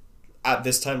at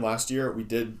this time last year we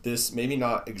did this, maybe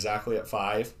not exactly at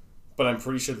 5, but I'm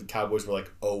pretty sure the Cowboys were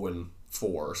like 0-4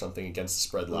 or something against the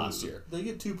spread last year. They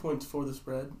get 2 points for the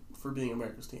spread for being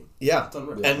America's team. Yeah,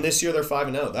 and this year they're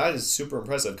 5-0. That is super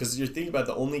impressive because you're thinking about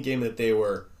the only game that they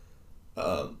were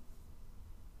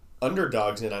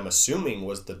underdogs in, I'm assuming,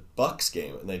 was the Bucks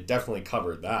game, and they definitely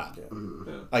covered that. Yeah.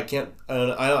 I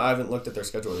haven't looked at their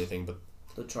schedule or anything, but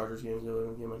the Chargers game is the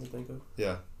only game I can think of.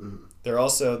 Yeah. They're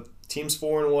also teams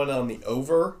 4-1 on the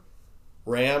over.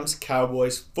 Rams,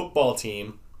 Cowboys, football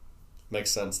team.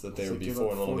 Makes sense that they would be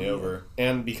 4-1 on the over.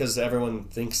 And because everyone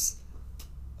thinks,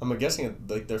 I'm guessing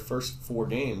like their first 4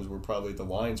 games were probably, the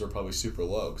lines were probably super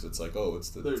low because it's like, oh, it's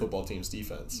the football team's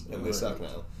defense, and they suck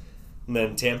now. And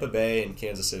then Tampa Bay and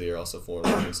Kansas City are also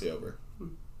 4-1 against the over. I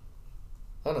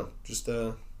don't know, just where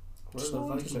are the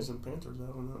Vikings and Panthers at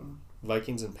on that one?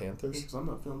 Vikings and Panthers? Because I'm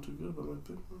not feeling too good about my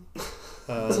pick.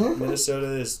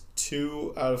 Minnesota is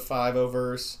 2 out of 5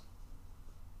 overs.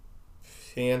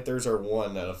 Panthers are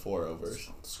 1 out of 4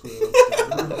 overs. Screw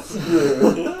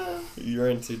it. You're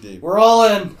in too deep. We're all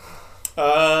in.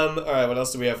 All right, what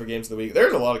else do we have for games of the week?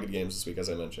 There's a lot of good games this week, as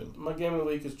I mentioned. My game of the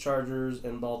week is Chargers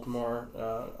in Baltimore.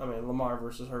 Lamar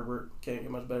versus Herbert. Can't get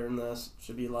much better than this.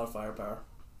 Should be a lot of firepower.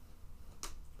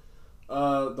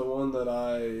 The one that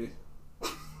I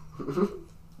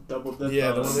double dipped Yeah,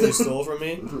 on. the one that you stole from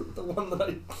me. The one that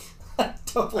I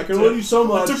double I can only do so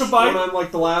much I took a bite. when I'm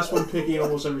like the last one picking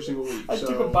almost every single week. I so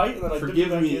took a bite and then I dipped forgive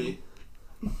it back me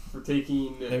for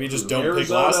taking Maybe just don't Arizona pick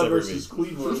last every versus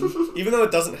week. Cleveland. Even though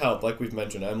it doesn't help, like we've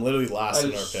mentioned, I'm literally last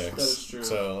in our picks. That is true.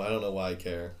 So I don't know why I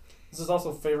care. This is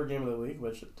also favorite game of the week,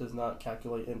 which does not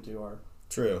calculate into our...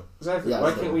 True. Exactly. Yeah,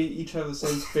 Why so- can't we each have the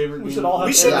same favorite We game? should all have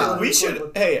We should. Yeah. We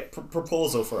should. Hey,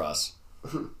 proposal for us.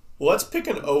 Let's pick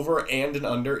an over and an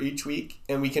under each week,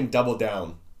 and we can double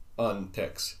down on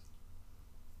picks.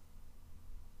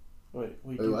 Wait,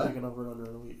 we Wait, can what? pick an over and under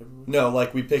every week? No,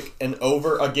 like we pick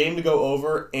a game to go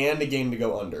over and a game to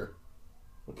go under.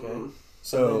 Okay. And then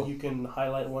So you can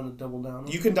highlight one to double down on?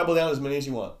 you can double down as many as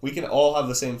you want. We can all have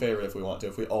the same favorite if we want to,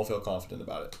 if we all feel confident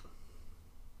about it.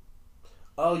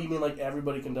 Oh, you mean like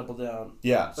everybody can double down?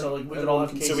 Yeah. So like we could all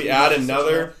have KC. So we add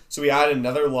another. So we add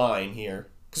another line here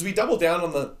because we double down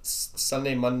on the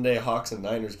Sunday, Monday Hawks and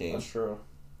Niners game. That's true.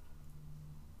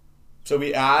 So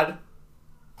we add.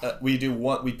 We do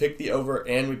one. We pick the over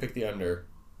and we pick the under.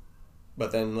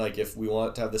 But then, like, if we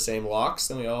want to have the same locks,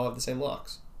 then we all have the same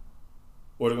locks.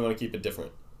 Or do we want to keep it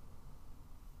different?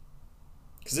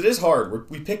 Because it is hard.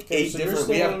 We pick Okay, eight so you're different.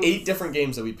 We have saying- 8 different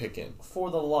games that we pick in.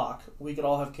 For the lock, we could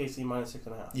all have KC minus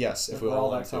 6.5. Yes, if we we're all all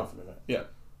want that to. confident in it. Yeah.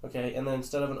 Okay, and then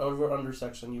instead of an over/under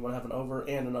section, you want to have an over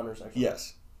and an under section.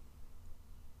 Yes.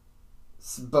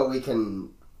 But we can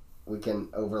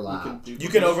overlap. You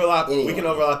can overlap. We Anyone. can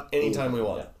overlap anytime we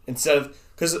want. Yeah. Instead of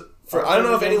because Our I don't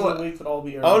know if favorite games of anyone. the week could all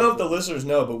be I don't know if the listeners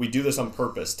know, but we do this on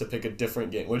purpose to pick a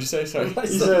different game. What'd you say? Sorry. He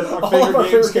said our All favorite of our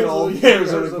games favorite can games all of be the week are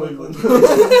Arizona, Arizona,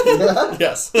 Cleveland.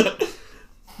 Yes.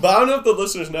 But I don't know if the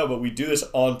listeners know, but we do this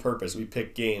on purpose. We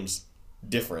pick games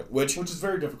different, which is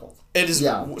very difficult. it is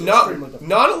Yeah. Extremely difficult.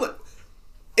 not only.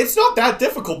 It's not that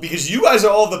difficult because you guys are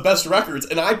all the best records,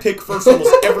 and I pick first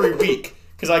almost every week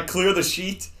because I clear the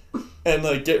sheet and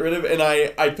like get rid of it, and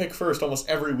I pick first almost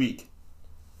every week.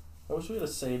 I wish we had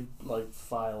saved like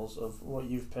files of what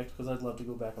you've picked because I'd love to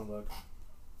go back and look.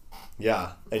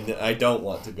 Yeah, and I don't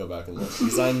want to go back and look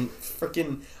because I'm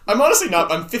honestly not.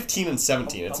 I'm 15 and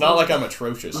 17. It's not like I'm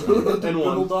atrocious. Or anything. And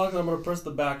one. Google Docs, I'm gonna press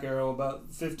the back arrow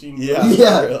about 15. Yeah.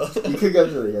 Yeah, you could go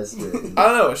through the history. I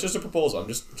don't know. It's just a proposal. I'm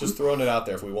just throwing it out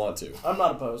there if we want to. I'm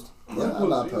not opposed. Yeah, I'm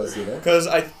not opposed either. Because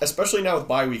especially now with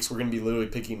bye weeks, we're gonna be literally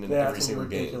picking in Yeah, every it's single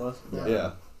game. ridiculous.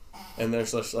 Yeah. And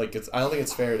there's just like I don't think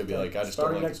it's fair to be like I just don't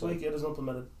Starting like next this week, it is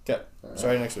implemented. Okay,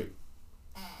 starting next week.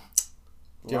 Do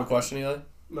you have a question, Eli?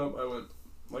 Nope, I went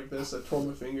like this. I twirled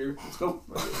my finger. Let's go.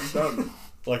 It's done.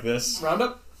 Like this? Round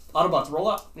up. Autobots, roll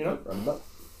out. You know. Run 'em up.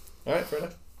 All right, fair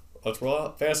enough. Let's roll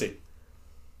out fantasy.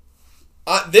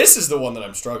 This is the one that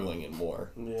I'm struggling in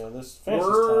more. Yeah, this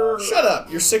fantasy's tough. Shut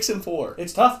up! You're 6 and 4.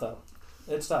 It's tough though.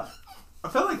 It's tough. I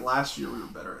felt like last year we were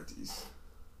better at these.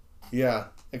 Yeah,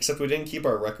 except we didn't keep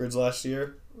our records last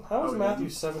year. How is Oh, Matthew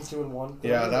 7-2-1?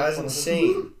 Yeah, that is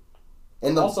insane.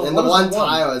 And the Also, and what the was one the one?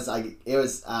 tie was like it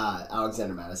was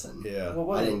Alexander Madison. Yeah.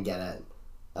 Well, I didn't get it.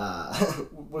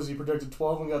 Was he projected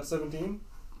 12 and got 17?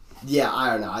 Yeah,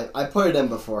 I don't know. I put it in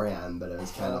beforehand, but it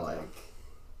was kind of Okay. like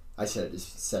I should have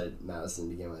just said Madison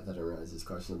to begin with. I didn't realize it was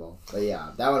questionable. But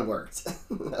yeah, that one worked. That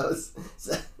was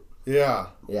Yeah.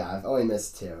 yeah. I've only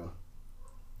missed 2.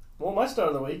 Well, my start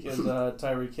of the week is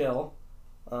Tyreek Hill.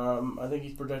 I think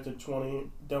he's projected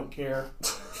 20. Don't care.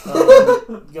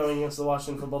 Going against the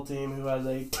Washington football team, who has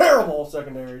a terrible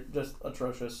secondary, just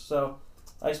atrocious. So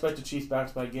I expect the Chiefs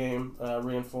bounce back game,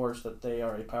 reinforce that they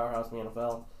are a powerhouse in the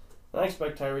NFL, and I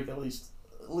expect Tyreek at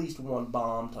least one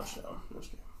bomb touchdown in this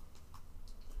game.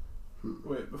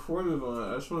 Wait, before we move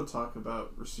on, I just want to talk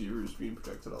about receivers being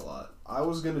projected a lot. I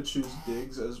was going to choose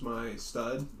Diggs as my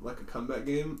stud, like a comeback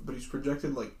game, but he's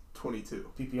projected like 22.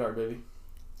 PPR, baby.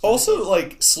 Also,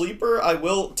 like sleeper, I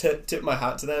will tip my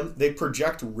hat to them. They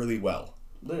project really well.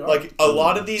 They are. Like a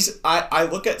lot of these, I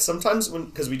look at sometimes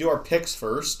because we do our picks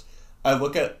first. I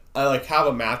like have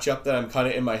a matchup that I'm kind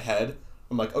of in my head.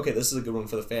 I'm like, okay, this is a good one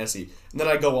for the fantasy, and then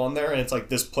I go on there and it's like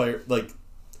this player, like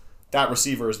that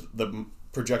receiver is the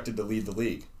projected to lead the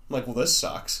league. I'm like, well, this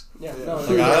sucks. Yeah, Yeah.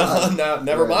 no, Like,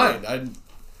 never mind.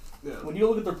 Yeah. when you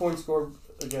look at their points scored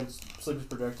against sleepers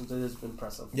projections, it is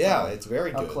impressive. Yeah, it's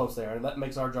very How good. close they are, and that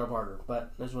makes our job harder,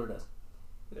 but that's what it is.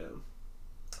 Yeah.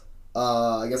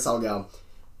 I guess I'll go.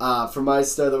 For my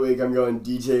start of the week, I'm going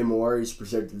DJ Moore. He's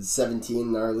projected 17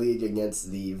 in our league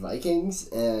against the Vikings,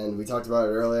 and we talked about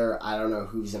it earlier. I don't know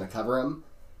who's going to cover him.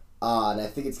 And I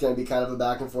think it's going to be kind of a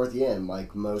back and forth game,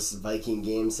 like most Viking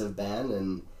games have been,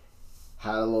 and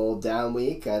had a little down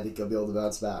week. I think he'll be able to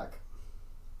bounce back.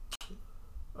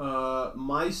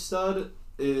 My stud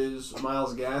is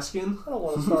Myles Gaskin. I don't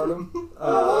want to start him.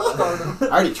 I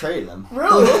already traded him.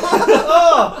 Really?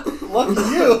 Oh, lucky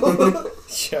you.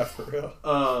 Yeah, for real. I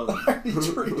already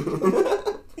traded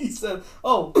him. He said,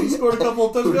 "Oh, he scored a couple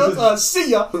of touchdowns.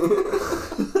 See ya."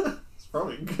 It's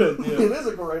probably good. Yeah. It is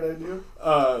a great idea.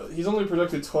 He's only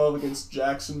projected 12 against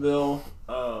Jacksonville.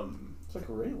 It's a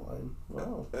great line.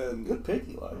 Wow. And Good pick,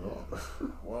 Eli.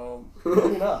 well,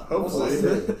 Maybe not.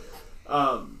 hopefully.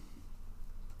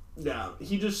 Yeah,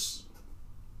 he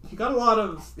got a lot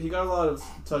of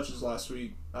touches last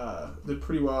week. Did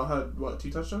pretty well. Had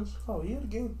 2 touchdowns? Oh, he had a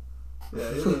game.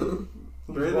 Yeah, he had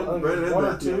Brandon and one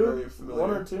or Matthew two. are very familiar. 1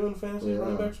 or 2 in fantasy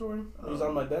running backs for him. He's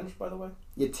on my bench, by the way.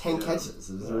 You had 10 catches.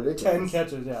 It was ridiculous. 10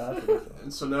 catches, yeah. That's ridiculous.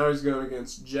 And so now he's going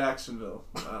against Jacksonville.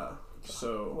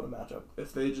 So What a matchup.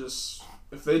 if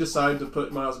they decide to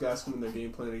put Myles Gaskin in their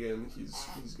game plan again,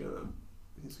 he's gonna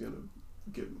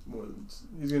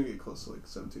get close to like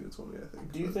 17 and 20, I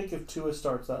think. Do you think if Tua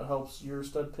starts, that helps your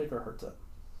stud pick or hurts it?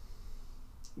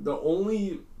 The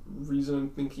only reason I'm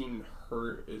thinking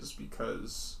hurt is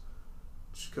because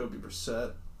Jacoby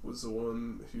Brissett was the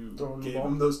one who Throwing the gave ball?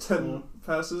 him those 10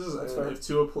 passes. That's And fair. if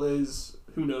Tua plays,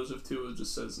 who knows if Tua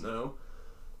just says no.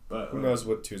 But Who knows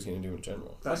what Tua's going to do in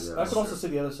general? I could also see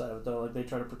the other side of it, though. Like, they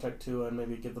try to protect Tua and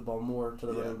maybe give the ball more to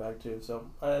the running back, too. So,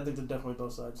 I think they're definitely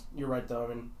both sides. You're right, though. I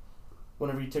mean,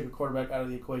 whenever you take a quarterback out of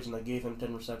the equation that gave him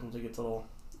 10 receptions, it gets a little...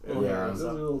 Yeah. It's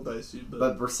a little dicey.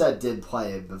 But Brissett did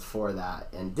play before that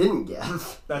and didn't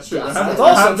give. That's true. Yes, There that's have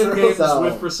also been true. games So-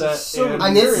 with Brissett. So and I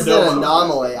mean, this is no an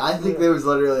anomaly. I think Yeah. there was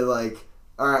literally like,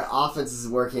 all right, offense is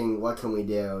working. What can we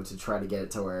do to try to get it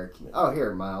to work? Yeah. Oh,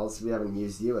 here, Miles, we haven't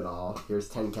used you at all. Here's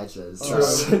 10 catches. Oh,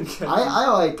 So,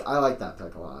 I like that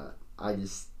pick a lot. I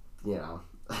just,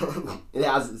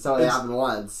 it's only happened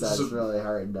once, so it's really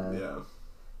hard to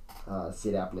see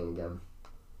it happening again.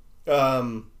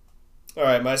 All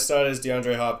right, my start is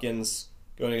DeAndre Hopkins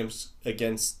going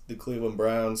against the Cleveland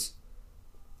Browns.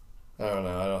 I don't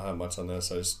know. I don't have much on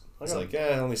this. I was like,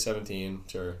 only 17,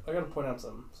 sure. I got to point out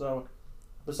something. So,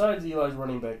 besides Eli's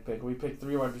running back pick, we picked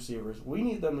 3 wide receivers. We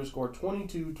need them to score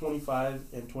 22, 25,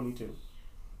 and 22.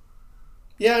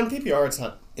 Yeah, in PPR, it's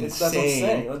not insane. That's what I'm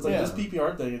saying. It's like Yeah. this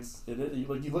PPR thing.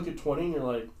 Like you look at 20 and you're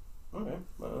like, okay,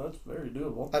 that's very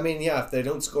doable. I mean, yeah, if they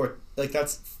don't score, like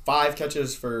that's 5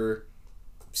 catches for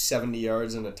 70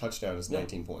 yards and a touchdown is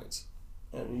 19 points.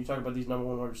 And you talk about these number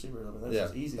 1 wide receivers. I mean, that's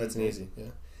just easy. That's an easy. Yeah,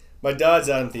 my dad's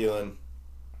Adam Thielen.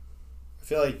 I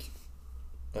feel like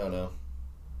I don't know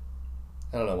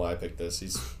why I picked this. He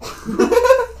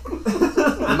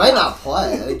might not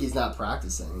play. I think he's not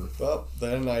practicing. Well,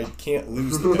 then I can't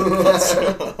lose the pick.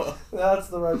 So. That's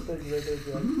the right thing. Right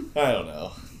there, I don't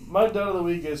know. My dud of the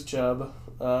week is Chubb.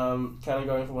 Kind of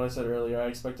going from what I said earlier, I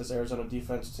expect this Arizona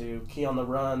defense to key on the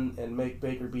run and make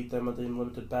Baker beat them with the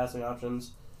limited passing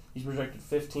options. He's projected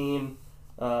 15.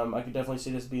 I could definitely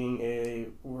see this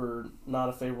being we're not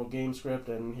a favorable game script,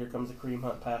 and here comes the Kareem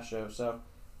Hunt pass show. So,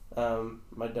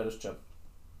 my dud is Chubb.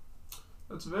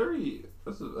 That's a pretty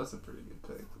good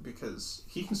pick because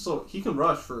he can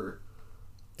rush for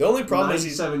The only problem is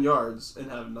 97 yards and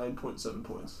have 9.7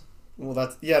 points. Well,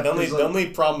 the only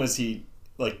problem is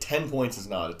 10 points is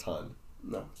not a ton.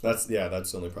 No. That's the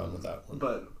only problem with that one.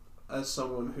 But as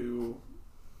someone who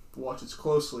watches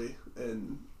closely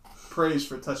and prays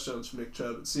for touchdowns from Nick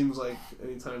Chubb, it seems like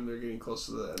anytime they're getting close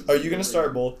to the end. Are you going to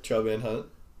start both Chubb and Hunt?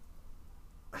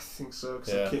 I think so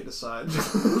because I can't decide.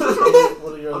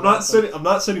 What are your I'm not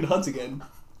sitting Hunt again,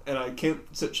 and I can't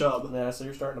sit Chubb. Yeah, so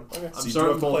you're starting them. Okay. So you do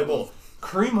have to play both.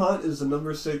 Kareem Hunt is the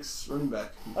number 6 running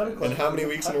back. And how many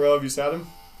weeks in a row have you sat him?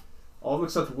 All of them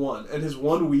except one. And his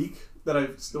 1 week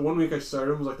the 1 week I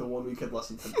started him was like the 1 week had less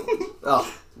than 10 points.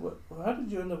 Oh. How did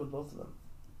you end up with both of them?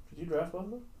 Did you draft both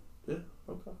of them? Yeah.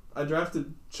 Okay. I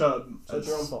drafted Chubb. So it's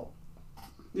your own fault.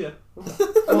 Yeah. Okay.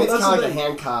 I mean, it's that's kind of the like a thing.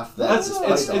 handcuff.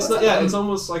 It's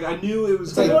almost like I knew it was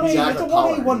It's like going to be. Jack It's a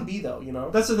Pollard. 1A, 1B though, you know?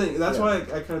 That's the thing. That's Yeah. why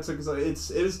I kind of took it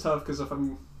is tough because if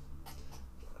I'm.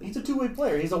 He's a 2-way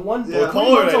player. He's a 1B. Yeah. Well,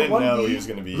 Pollard, I didn't know he was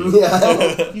going to be.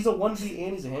 Yeah. He's a 1B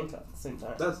and he's a handcuff at the same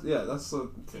time. That's the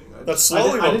thing. That's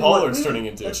slowly what Pollard's turning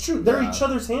into. That's true. They're Yeah. each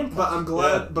other's handcuffs. But I'm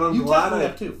glad. Yeah. But I'm You glad definitely I.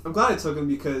 have two. I'm glad I took him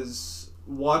because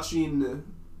watching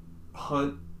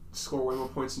Hunt score way more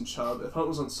points than Chubb. If Hunt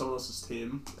was on someone else's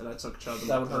team and I took Chubb in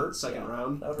That like would the hurt. second Yeah.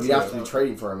 round, That would You'd hurt have to me. be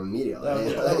trading for him immediately.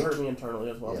 That would hurt me internally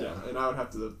as well. yeah, and I would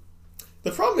have to.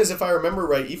 The problem is, if I remember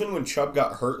right, even when Chubb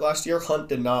got hurt last year, Hunt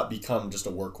did not become just a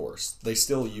workhorse. They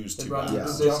still used two guys. Yeah.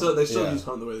 They still use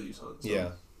Hunt the way they use Hunt. So.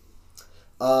 Yeah.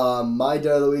 My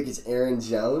dud of the week is Aaron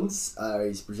Jones.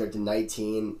 He's projected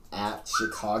 19 at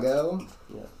Chicago.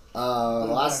 Yeah.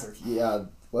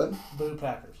 What? Boo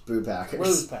Packers. Boo Packers.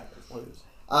 Lose Packers. Lose.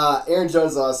 Aaron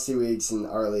Jones the last 2 weeks in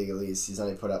our league at least, he's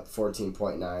only put up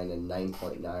 14.9 and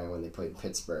 9.9 when they played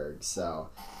Pittsburgh. So,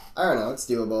 I don't know. It's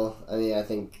doable. I mean, I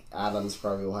think Adams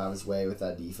probably will have his way with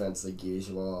that defense like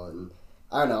usual. And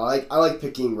I don't know. I like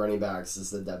picking running backs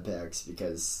as the dead picks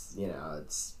because,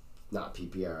 it's not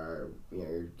PPR.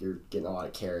 You're getting a lot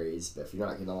of carries, but if you're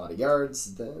not getting a lot of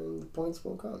yards, then the points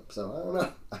won't come. So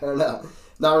I don't know.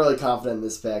 Not really confident in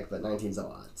this pick, but 19's a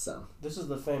lot. So this is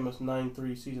the famous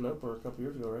 9-3 season opener a couple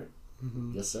years ago, right?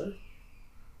 Mm-hmm. Yes, sir.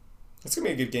 It's gonna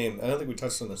be a good game. I don't think we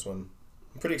touched on this one.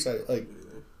 I'm pretty excited. Like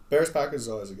Bears Packers is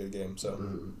always a good game.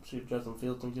 So see if Justin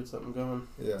Fields can get something going.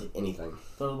 Yeah. Anything.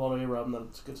 Throw the ball to A-Rob, and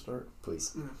that's a good start.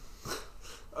 Please.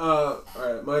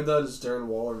 Alright, my dud is Darren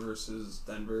Waller versus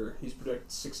Denver. He's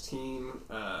projected 16.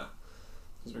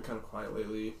 He's been kind of quiet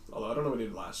lately, although I don't know what he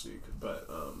did last week, but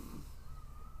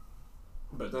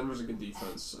Denver's a good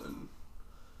defense, and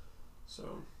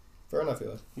so... Fair enough,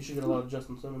 Eli. You should get a lot of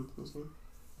Justin Simmons this game.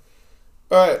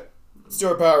 Alright, let's do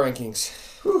our power rankings.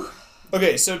 Whew.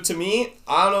 Okay, so to me,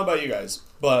 I don't know about you guys,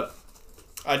 but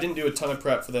I didn't do a ton of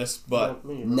prep for this, but...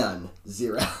 None.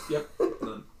 Zero. Yep,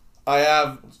 none.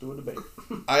 Let's do a debate.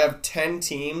 I have 10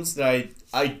 teams that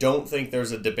I don't think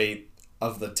there's a debate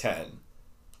of the 10.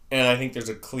 And I think there's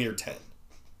a clear 10.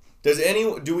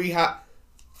 Do we have...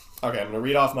 Okay, I'm going to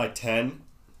read off my 10.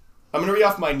 I'm going to read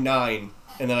off my 9,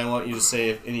 and then I want you to say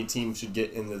if any team should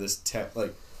get into this 10.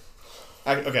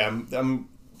 I'm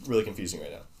really confusing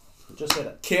right now. Just say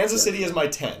that. Kansas City is my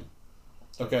 10.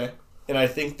 Okay? And I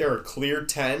think they're a clear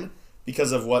 10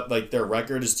 because of what, their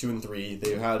record is 2-3.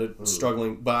 They've had it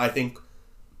struggling, but I think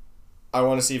I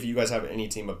want to see if you guys have any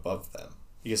team above them.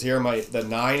 Because here are the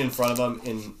 9 in front of them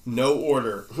in no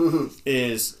order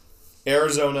is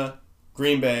Arizona,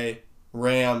 Green Bay,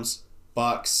 Rams,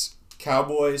 Bucks,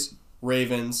 Cowboys,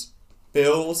 Ravens,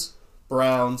 Bills,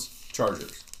 Browns,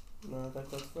 Chargers. No, I think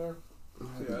that's fair. Yeah,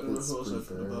 I don't know who else I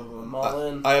put above them. I'm all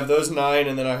in. I have those 9,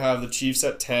 and then I have the Chiefs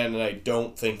at 10, and I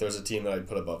don't think there's a team that I'd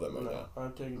put above them right now.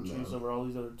 I'm taking Chiefs over all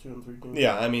these other 2 and 3 teams.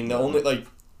 Yeah, I mean, the only,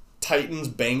 Titans,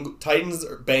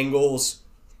 Bengals,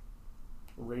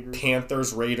 Raiders.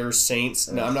 Panthers, Raiders, Saints.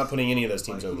 No, I'm not putting any of those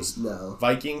teams over this. No.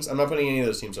 Vikings. I'm not putting any of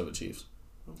those teams over Chiefs.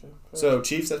 Okay. So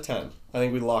Chiefs at 10. I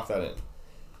think we lock that in.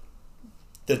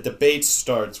 The debate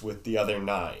starts with the other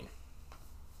 9.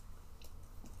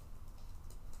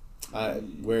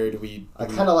 Where do we? I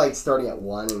kind of like starting at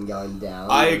 1 and going down.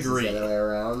 I agree. The other way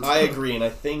around. I agree, and I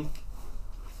think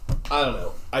I don't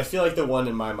know. I feel like the one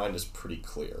in my mind is pretty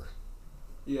clear.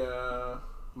 Yeah.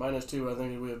 Mine is 2. I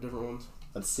think we have different ones.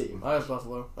 Let's see. I have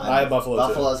Buffalo. I have Buffalo too.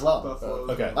 Buffalo as well.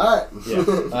 Buffalo. Okay. All right.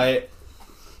 Yeah.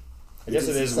 I guess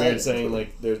it is weird exciting.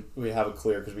 saying we have a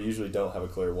clear because we usually don't have a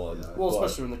clear one. Yeah. Well,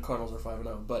 especially when the Cardinals are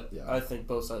 5-0. But Yeah. I think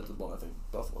both sides of the ball. I think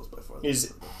Buffalo's by far.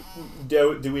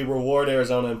 Do we reward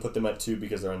Arizona and put them at 2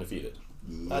 because they're undefeated?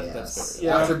 I think that's Yes. fair.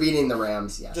 Yeah. After beating the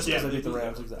Rams, yes. Just because they beat the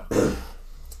Rams, exactly.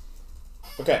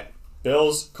 Okay.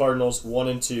 Bills, Cardinals 1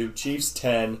 and 2, Chiefs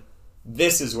 10.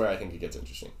 This is where I think it gets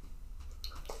interesting.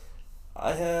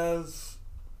 I have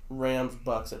Rams,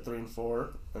 Bucks at 3 and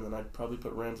 4, and then I'd probably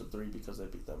put Rams at 3 because they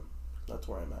beat them. That's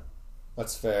where I'm at.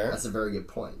 That's fair. That's a very good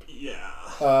point.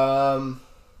 Yeah.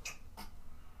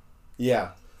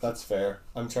 Yeah, that's fair.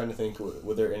 I'm trying to think.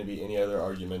 Would there be any other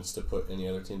arguments to put any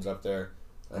other teams up there?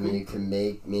 I mean, you can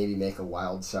maybe make a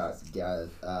wild shot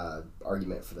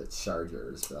argument for the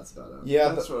Chargers, but that's about it. Yeah,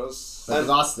 That's what I was... But they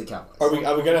lost to the Cowboys. Are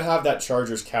we gonna have that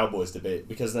Chargers Cowboys debate?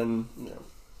 Because then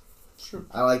Sure.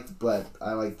 I like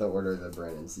the order that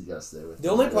Brandon suggested. With the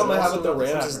only problem I have with the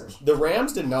Also Rams is Packers. the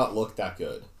Rams did not look that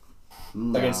good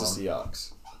against the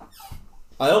Seahawks.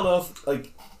 I don't know if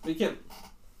You can't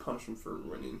punish them for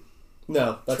winning.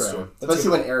 no, that's true. That's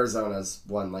Especially good. when Arizona's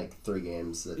won 3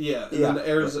 games. Yeah, and Yeah. then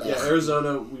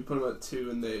Arizona, we put them at 2,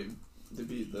 and they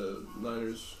beat the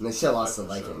Niners. And they should have lost the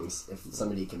Vikings if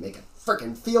somebody can make a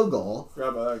freaking field goal. Forgot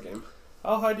about that game.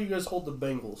 How high do you guys hold the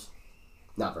Bengals?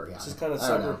 Not very high. This is kind of I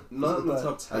don't separate. Not in the but-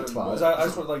 top 10. Like 12. but- I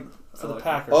just want for the like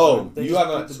Packers. Oh, they you just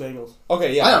haven't- beat the Bengals.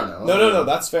 Okay, yeah. I don't know. No,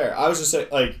 that's fair. I was just saying,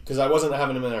 because I wasn't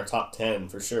having them in our top 10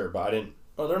 for sure, but I didn't.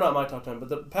 Oh, they're not my top 10, but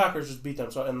the Packers just beat them.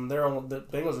 So and the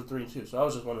Bengals are 3 and 2. So I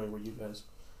was just wondering where you guys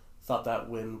thought that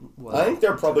win was. I think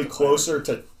they're probably closer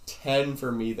to 10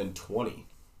 for me than 20.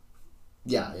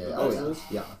 Yeah. Oh, yeah.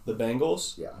 Yeah. The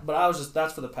Bengals? Yeah. But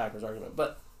that's for the Packers argument.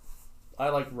 But I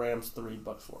like Rams 3,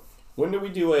 Bucks 4. When do we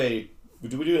do a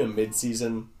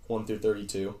mid-season 1 through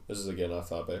 32? This is again off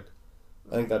topic.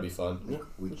 I think that'd be fun. Yeah.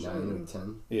 Week 9, week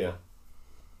 10. Yeah.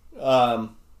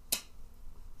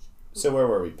 So where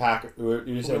were we? Packer.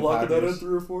 You saying locking that in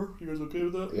 3 or 4? You guys okay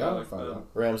with that? Yeah, fine.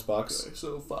 Rams, Bucks. Okay,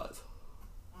 so 5.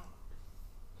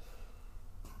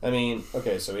 I mean,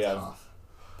 okay, so we have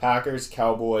Packers,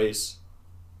 Cowboys,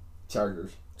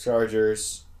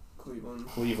 Chargers,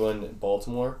 Cleveland,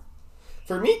 Baltimore.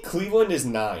 For me, Cleveland is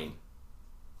 9.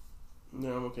 Yeah,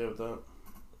 I'm okay with that.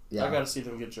 Yeah. I got to see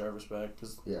them get Jarvis back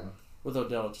because with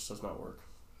Odell, it just does not work.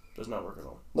 Does not work at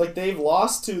all. Like they've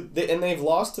lost to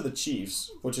the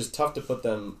Chiefs, which is tough to put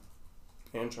them.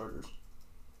 And Chargers.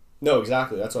 No,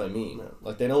 exactly. That's what I mean. Yeah.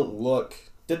 Like they don't look.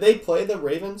 Did they play the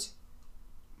Ravens?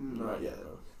 Not yet.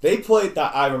 No. They played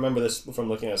that. I remember this from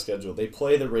looking at a schedule. They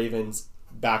play the Ravens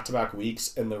back-to-back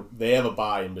weeks, and they have a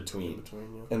bye in between.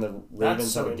 And the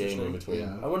Ravens have a game in between.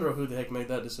 Yeah. I wonder who the heck made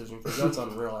that decision because that's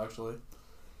unreal, actually.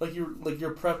 Like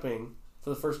you're prepping for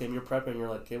the first game. You're prepping. You're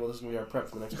like, okay, well, this is gonna be our prep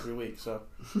for the next 3 weeks. So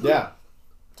Yeah,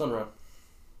 it's unreal.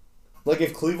 like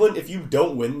if you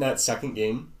don't win that second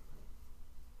game,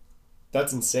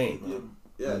 that's insane.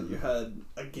 Yeah, you had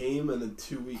a game and then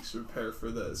 2 weeks to prepare for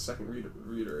the second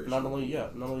reiteration. Not only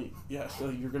so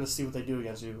you're gonna see what they do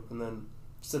against you, and then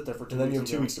sit there for 2 weeks. And then you have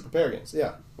 2 weeks to prepare against.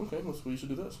 Yeah. Okay, well, we should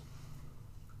do this.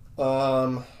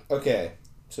 Okay,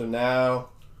 so now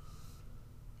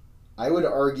I would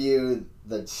argue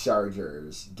the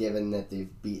Chargers, given that they've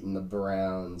beaten the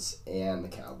Browns and the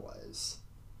Cowboys.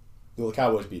 well, the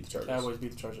Cowboys beat the Chargers. Cowboys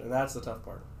beat the Chargers, and that's the tough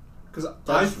part. Because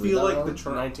I feel like the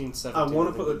 1917. I want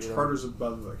to put the Chargers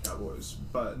above the Cowboys,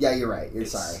 but Yeah, you're right. You're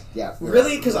sorry. Yeah.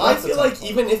 Really? Because I That's the feel tough like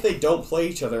part. even if they don't play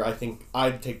each other, I think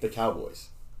I'd take the Cowboys.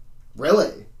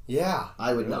 Really? Yeah.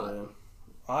 I would not. Yeah.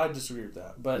 I disagree with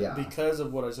that, but Yeah. because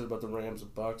of what I said about the Rams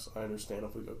and Bucks, I understand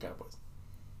if we go Cowboys.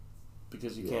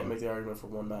 Because you can't make the argument for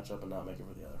one matchup and not make it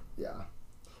for the other. Yeah.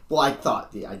 Well, I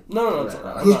thought No, right, sorry.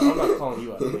 right. I'm not calling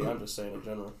you out. I'm just saying in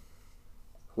general.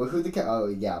 Well,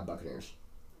 Buccaneers.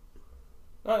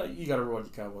 You got to reward the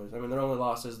Cowboys. I mean, their only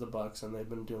loss is the Bucks, and they've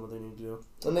been doing what they need to do.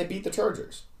 And they beat the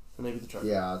Chargers. And they beat the Chargers.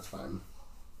 Yeah, that's fine.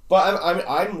 But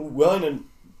I'm willing to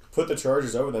put the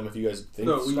Chargers over them if you guys think,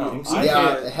 No, we think so. don't.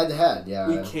 Yeah, head to head. Yeah.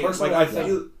 we can't. Personally, Like, I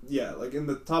think- like in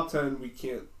the top 10, we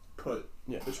can't put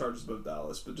the Chargers above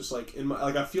Dallas. But just like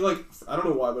I feel like I don't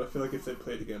know why, but I feel like if they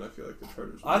played again, I feel like the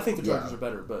Chargers. I think the Chargers are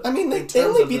better, but I mean, they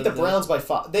only beat the Browns by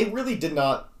 5. They really did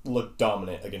not look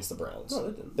dominant against the Browns. No,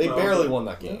 they didn't. They barely won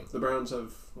that game. The Browns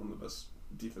have one of the best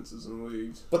defenses in the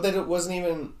league. But then it wasn't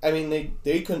even. I mean,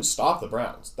 they couldn't stop the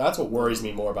Browns. That's what worries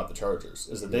me more about the Chargers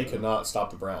is that they could not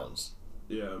stop the Browns.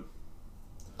 Yeah.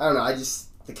 I don't know.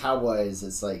 The Cowboys.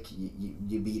 It's like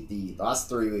you beat the last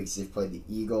 3 weeks. They've played the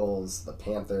Eagles, the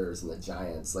Panthers, and the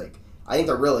Giants. Like I think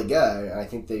they're really good. I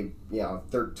think they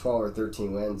 12 or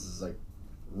 13 wins is like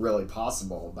really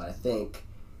possible. But I think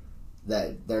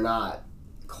that they're not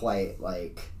quite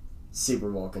like Super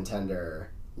Bowl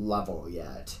contender level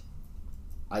yet.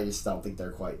 I just don't think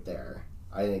they're quite there.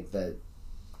 I think that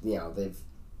they've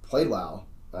played well.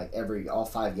 Like all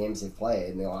 5 games they've played,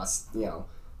 and they lost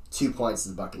 2 points to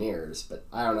the Buccaneers, but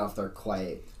I don't know if they're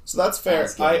quite. So that's fair.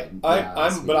 But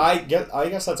I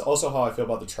guess that's also how I feel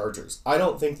about the Chargers. I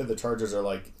don't think that the Chargers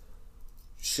are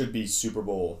should be Super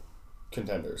Bowl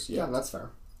contenders. Yeah, that's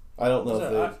fair. I don't know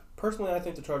if they. Personally, I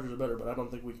think the Chargers are better, but I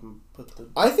don't think we can put the.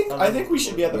 I think we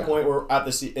should be at the Yeah. point where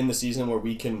in the season where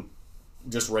we can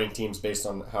just rank teams based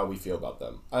on how we feel about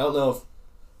them. I don't know if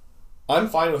I'm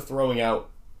fine with throwing out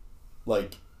I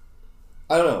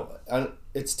don't know.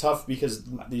 It's tough because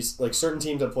these certain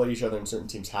teams have played each other and certain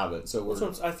teams haven't. So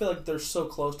I feel like they're so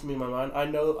close to me in my mind. I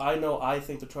know. I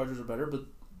think the Chargers are better, but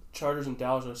Chargers and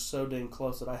Dallas are so dang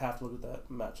close that I have to look at that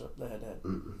matchup, the head-to-head,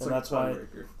 and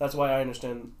that's why I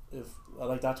understand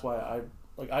that's why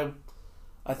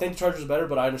I think the Chargers are better,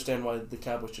 but I understand why the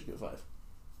Cowboys should get 5.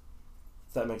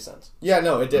 If that makes sense. Yeah,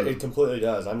 no, it completely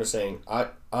does. I'm just saying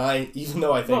I even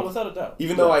though I think without a doubt.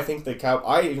 Even though I think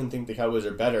I even think the Cowboys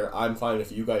are better, I'm fine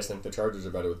if you guys think the Chargers are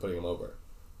better with putting them over.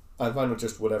 I'm fine with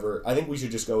just whatever. I think we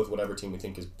should just go with whatever team we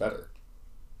think is better.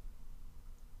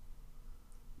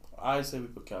 I say we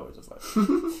put Cowboys at 5.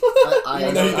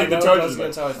 Even though you think the Chargers are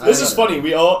better. This is funny.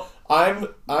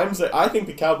 I think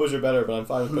the Cowboys are better, but I'm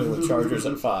fine with putting the Chargers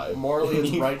at 5. Morally,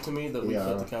 it's right to me that we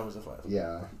put the Cowboys at 5.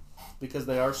 Yeah. Because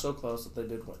they are so close that they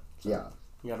did win. So yeah.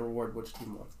 You got to reward which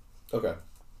team won. Okay.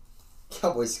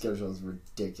 Cowboys' schedule is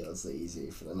ridiculously easy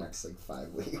for the next 5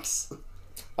 weeks.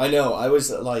 I know. I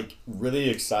was like really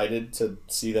excited to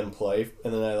see them play,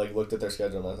 and then I like looked at their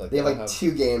schedule and I was like, they have like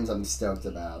 2 games I'm stoked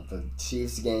about: the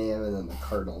Chiefs game and then the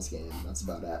Cardinals game. That's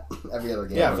about it. Every other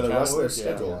game. Yeah, for the rest of their Cowboys,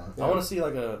 schedule. I want to see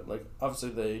like obviously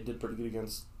they did pretty good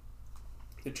against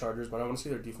the Chargers, but I want to see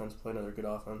their defense play another good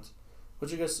offense.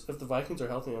 Which I guess if the Vikings are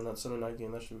healthy on that Sunday night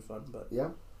game, that should be fun. But yeah,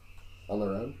 on the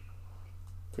road.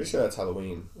 Pretty sure that's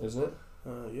Halloween, isn't it?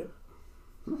 Yep.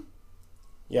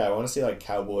 Yeah, I want to see like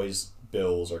Cowboys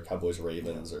Bills or Cowboys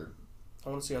Ravens or. I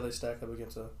want to see how they stack up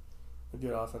against a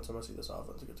good offense. I want to see this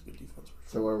offense against a good defense.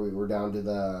 So where we're down to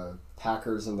the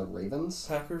Packers and the Ravens.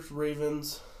 Packers,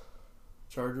 Ravens,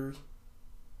 Chargers.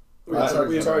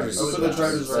 Chargers. Oh, so the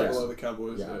Chargers right Yeah. below the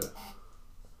Cowboys. Yeah. Yeah.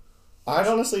 I'd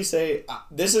honestly say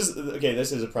this is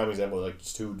a prime example. Like,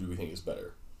 just who do we think is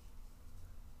better?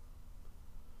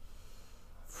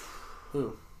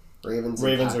 Who? Ravens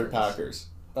or Packers?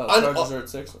 Oh, Chargers are at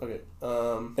 6? Okay.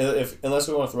 Unless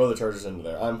we want to throw the Chargers into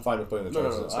there, I'm fine with putting the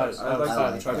Chargers at 6.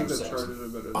 I think the six. Chargers are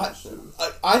better than the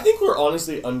Chiefs. I think we're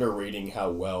honestly underrating how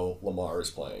well Lamar is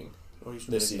playing He's this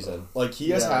ridiculous. season. Like, he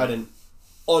has had an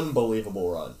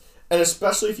unbelievable run. And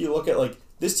especially if you look at, like,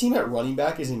 this team at running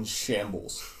back is in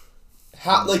shambles.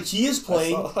 He is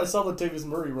playing... I saw Latavius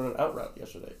Murray run an out route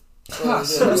yesterday.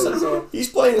 He's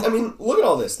playing... I mean, look at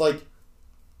all this. Like,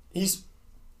 he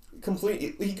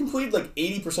completed like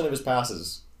 80% of his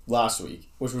passes last week,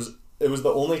 it was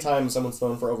the only time someone's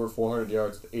thrown for over 400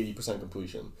 yards with 80%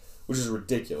 completion, which is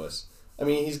ridiculous. I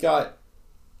mean, he's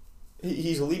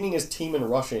leading his team in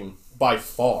rushing by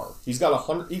far. He's got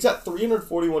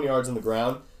 341 yards on the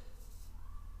ground.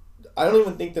 I don't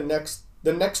even think the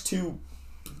next two.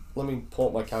 Let me pull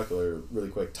up my calculator really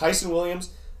quick. Tyson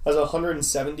Williams has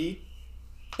 170.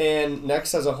 And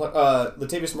next has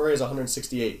Latavius Murray has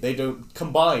 168. They don't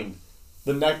combined.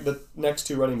 The next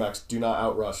 2 running backs do not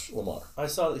outrush Lamar. I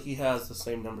saw that he has the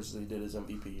same numbers as he did his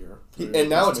MVP year. And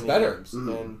now it's better. Mm-hmm.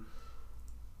 And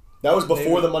that was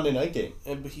before the Monday night game.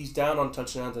 But he's down on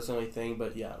touchdowns. That's the only thing.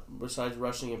 But yeah, besides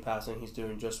rushing and passing, he's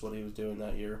doing just what he was doing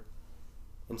that year.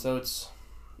 And so it's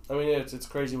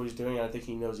crazy what he's doing. And I think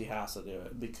he knows he has to do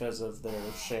it because of their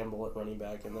shamble at running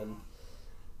back. And then,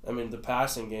 the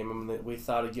passing game, we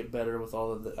thought it'd get better with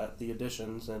all of the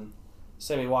additions, and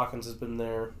Sammy Watkins has been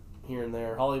there here and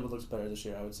there. Hollywood looks better this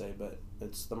year, I would say, but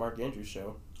it's the Mark Andrews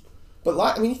show.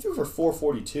 But, he threw for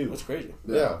 442. That's crazy.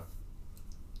 Yeah.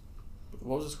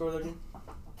 What was the score of that game?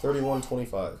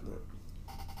 31-25.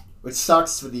 Which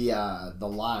sucks for the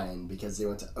line because they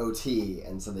went to OT,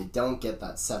 and so they don't get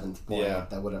that 7th point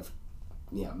that would have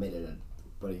made it a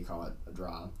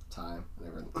draw, tie,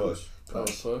 whatever. Push.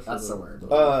 That's the word.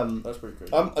 That's pretty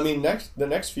crazy. The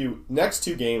next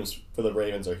 2 games for the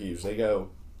Ravens are huge. They go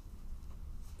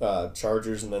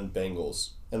Chargers and then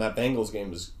Bengals, and that Bengals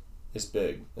game is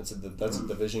big. That's a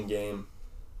division game.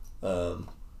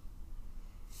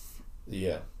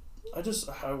 Yeah.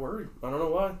 I worry. I don't know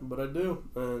why, but I do.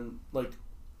 And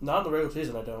not in the regular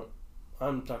season. I don't.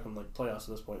 I'm talking playoffs at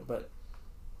this point, but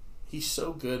he's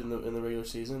so good in the regular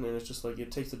season, and it's just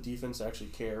it takes the defense to actually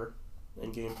care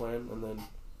and game plan, and then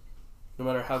no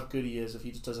matter how good he is, if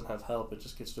he just doesn't have help, it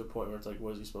just gets to a point where it's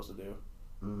what is he supposed to do?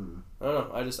 I don't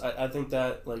know. I think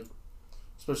that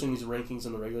especially in these rankings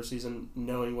in the regular season,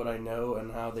 knowing what I know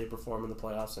and how they perform in the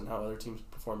playoffs and how other teams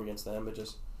perform against them, it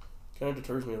just kind of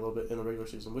deters me a little bit in the regular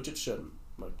season, which it shouldn't.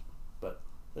 But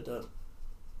it does.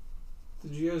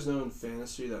 Did you guys know in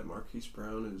fantasy that Marquise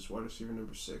Brown is wide receiver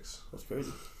number 6? That's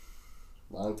crazy.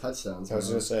 Long touchdowns. I was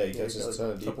going to say, he Yeah, catches he's a ton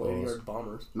of a deep couple balls. 80-yard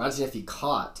bombers. Imagine if he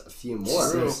caught a few more.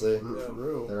 Seriously.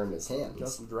 True. They're in his hands. Got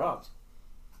some drops.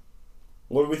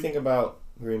 What do we think about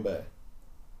Green Bay?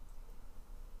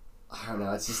 I don't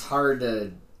know. It's just hard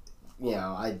to,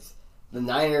 the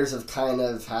Niners have kind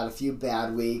of had a few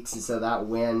bad weeks, and so that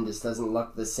win just doesn't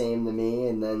look the same to me.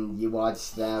 And then you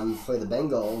watch them play the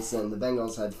Bengals, and the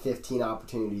Bengals had 15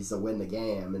 opportunities to win the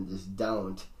game and just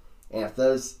don't. And if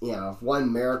those, if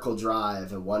one miracle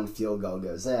drive and one field goal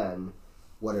goes in,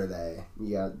 what are they?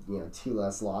 You got, 2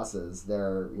 less losses.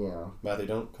 They're, Matthew,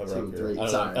 don't cover 2 up and here.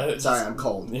 3. Sorry, I'm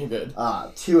cold. You're good.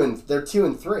 2 and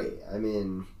 3. I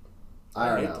mean, I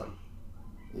don't hate know. them.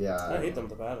 Yeah, I hate them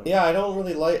the bad. Yeah, I don't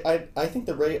really like. I think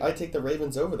I take the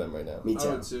Ravens over them right now. Me I too.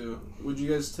 would too. Would you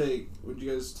guys take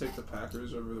the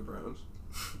Packers over the Browns?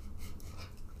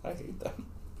 I hate them.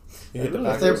 You hate the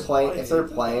If they're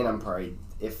Packers? playing, I'm probably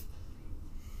if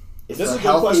This they're is a good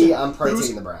healthy, question. I'm probably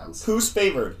taking the Browns. Who's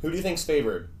favored? Who do you think's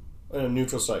favored in a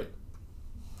neutral site?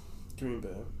 Green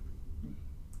Bay.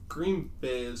 Green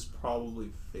Bay is probably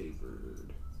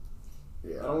favored.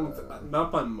 Yeah, I don't.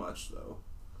 Not by much though.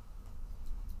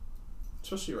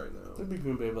 Especially right now. It'd be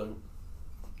Green Bay by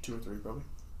 2 or 3 probably.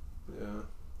 Yeah.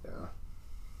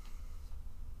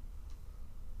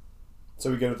 So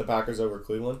we good with the Packers over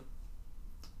Cleveland?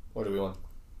 Or do we want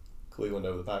Cleveland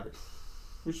over the Packers?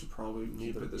 We should probably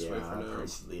keep it this way for I now. probably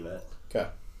should leave it. Okay.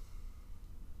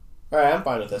 Alright, I'm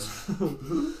fine with this.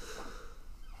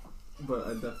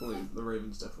 But the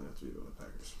Ravens definitely have to be over the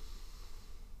Packers.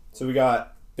 So we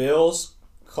got Bills,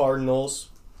 Cardinals,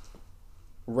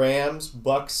 Rams,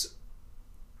 Bucks,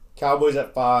 Cowboys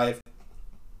at 5,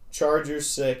 Chargers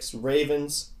 6,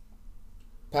 Ravens,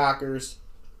 Packers,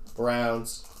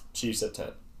 Browns, Chiefs at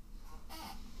 10.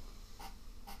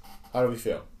 How do we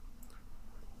feel?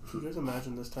 Can you guys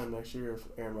imagine this time next year if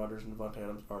Aaron Rodgers and Devontae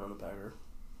Adams aren't on the Packers?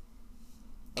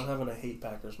 I'm having a hate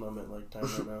Packers moment time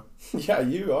right now. Yeah,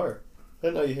 you are. I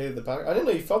didn't know you hated the Packers. I didn't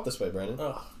know you felt this way, Brandon.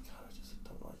 Oh, God, I just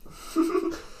don't like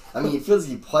it. I mean, it feels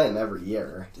like you play him every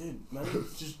year. Dude, imagine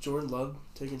just Jordan Love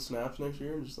taking snaps next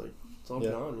year and just like, it's all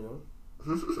gone, you know?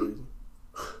 It's crazy.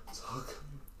 It's all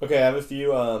good. Okay, I have a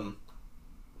few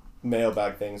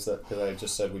mailbag things because I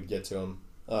just said we'd get to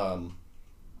them.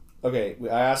 Okay,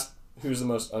 I asked who's the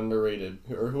most underrated,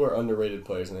 or who are underrated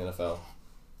players in the NFL.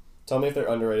 Tell me if they're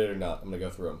underrated or not. I'm going to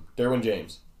go through them. Derwin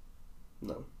James.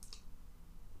 No.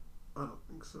 I don't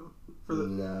think so.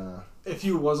 Nah. If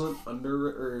he wasn't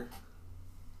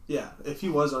if he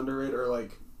was underrated or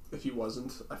like if he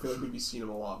wasn't, I feel like we'd be seeing him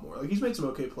a lot more. Like he's made some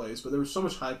okay plays, but there was so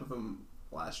much hype of him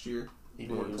last year.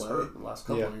 Even when he was hurt the last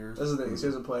couple of years. That's the thing. He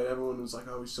hasn't played. Everyone was like,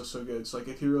 "Oh, he's still so good." So like,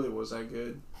 if he really was that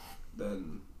good,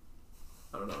 then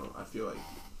I don't know. I feel like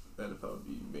the NFL would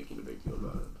be making a big deal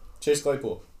about it. Chase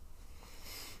Claypool.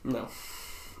 No.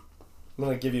 I'm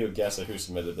going to give you a guess at who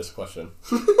submitted this question.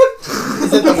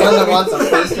 Is it the one that wants a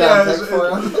first round pick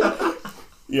for him?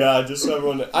 Yeah, just so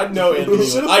everyone... I know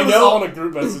Anthony... I know all in a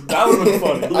group message. That would have been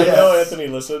funny. I know Anthony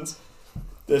listens.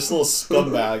 This little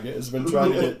scumbag has been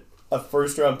trying to get a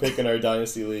first-round pick in our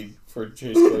Dynasty League for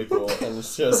Chase Claypool, and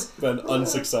it's just been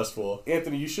unsuccessful.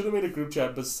 Anthony, you should have made a group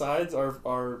chat besides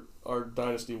our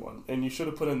Dynasty one, and you should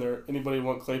have put in there, anybody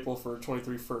want Claypool for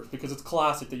 23 first, because it's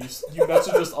classic that you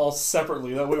message us all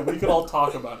separately. That way we could all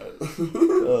talk about it.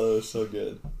 Oh, so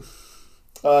good.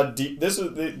 This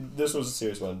was a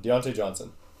serious one. Deontay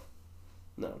Johnson.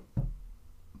 No.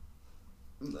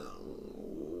 I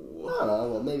don't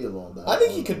know, maybe a little bit. I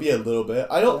think he could be a little bit.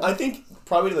 I think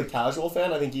probably to the casual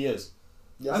fan, I think he is.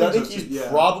 Yeah, I think he's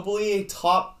probably a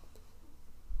top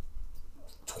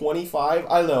 25.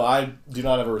 I don't know. I do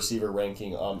not have a receiver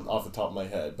ranking off the top of my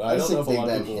head, but I don't know if a lot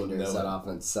of people would know that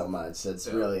offense so much. It's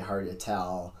really hard to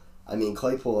tell. I mean,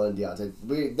 Claypool and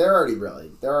Deontay, they're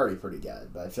already pretty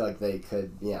good. But I feel like they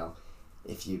could,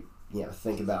 if you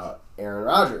think about Aaron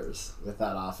Rodgers with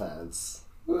that offense.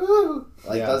 Woo!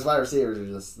 Those wide receivers are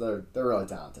just they're really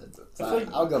talented. So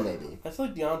I'll go maybe. I feel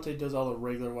like Deontay does all the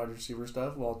regular wide receiver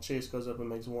stuff while Chase goes up and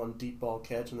makes one deep ball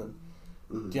catch, and then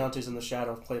Deontay's in the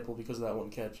shadow of Claypool because of that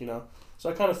one catch, So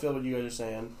I kind of feel what you guys are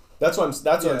saying. That's what I'm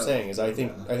saying is I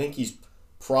think he's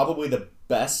probably the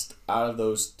best out of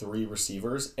those 3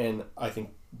 receivers, and I think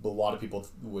a lot of people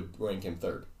would rank him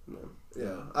 3rd.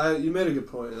 Yeah. You made a good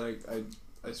point.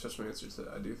 I switched my answer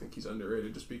to I do think he's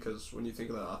underrated just because when you think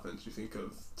of that offense, you think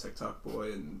of TikTok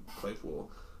Boy and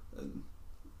Claypool,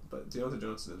 but Deontay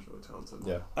Johnson is really talented.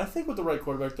 Yeah. I think with the right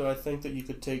quarterback, though, I think that you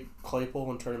could take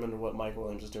Claypool and turn him into what Mike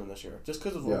Williams is doing this year. Just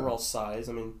because of overall size.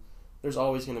 I mean, there's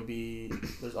always going to be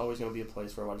a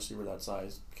place for a wide receiver that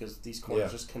size because these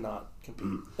corners just cannot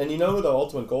compete. And you know who the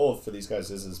ultimate goal for these guys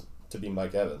is to be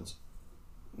Mike Evans.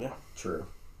 Yeah. True.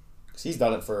 Because he's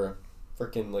done it for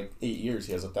freaking 8 years.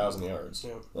 He has 1,000 yards.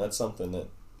 Yeah. That's something that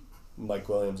Mike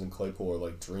Williams and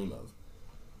Claypool dream of.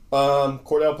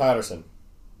 Cordell Patterson.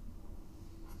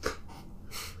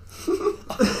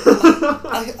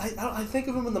 I think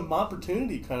of him in the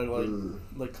opportunity kind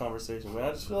of conversation, man.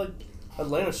 I just feel like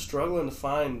Atlanta's struggling to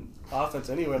find offense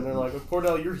anyway, and they're like,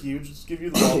 Cordell, you're huge. Let's give you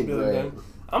the ball. Right.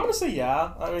 I'm gonna say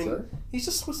yeah. I mean, he's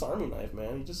just Swiss Army knife,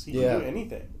 man. He can do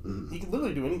anything. He can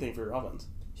literally do anything for your offense.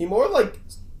 He more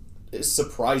is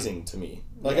surprising to me.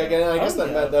 I guess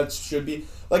that should be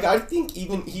I think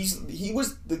even he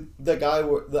was the guy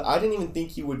where I didn't even think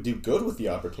he would do good with the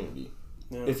opportunity.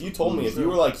 Yeah. If you told me, if you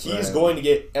were he's going to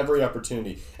get every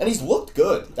opportunity, and he's looked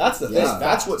good. That's the thing.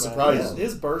 That's what surprises me.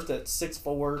 His burst at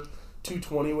 6'4",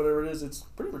 220, whatever it is, it's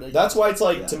pretty ridiculous. That's why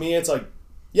it's to me, it's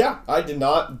I did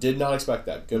not expect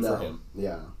that. Good for him.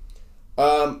 Yeah.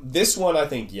 This one, I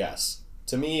think, yes.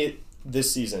 To me,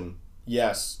 this season,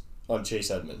 yes, on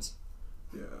Chase Edmonds.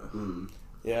 Yeah.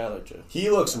 Yeah, I like Chase. He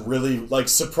looks really,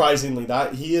 surprisingly,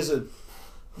 that he is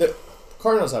the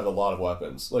Cardinals have a lot of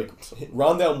weapons.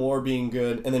 Rondale Moore being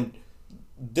good, and then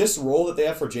this role that they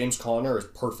have for James Conner is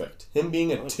perfect. Him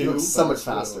being a 2. So much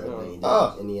faster than he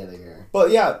did any other year.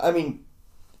 But yeah, I mean,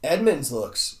 Edmonds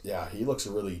he looks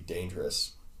really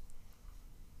dangerous.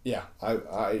 Yeah,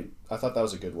 I thought that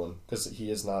was a good one because he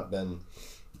has not been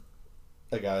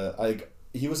a guy that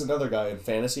he was another guy in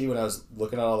fantasy when I was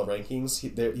looking at all the rankings.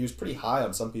 He was pretty high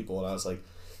on some people, and I was like,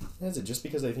 is it just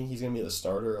because they think he's gonna be the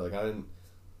starter? Like I didn't.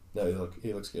 No,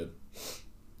 he looks good.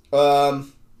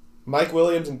 Mike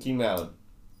Williams and Keenan Allen.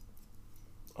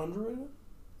 Underrated?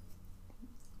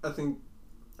 I think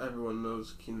everyone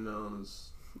knows Keenan Allen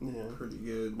is pretty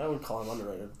good. I would call him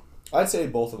underrated. I'd say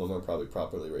both of them are probably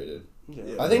properly rated.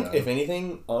 Yeah. I think, if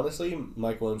anything, honestly,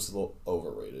 Mike Williams is a little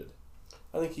overrated.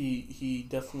 I think he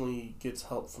definitely gets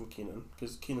help from Keenan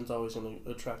because Keenan's always going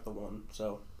to attract the one.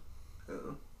 So,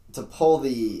 to pull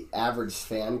the average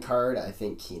fan card, I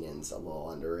think Keenan's a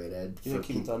little underrated. You think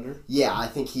Keenan's under? Yeah, I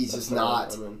think he's just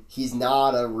not. He's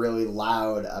not a really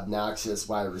loud, obnoxious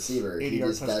wide receiver. He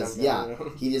just does.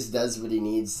 He just does what he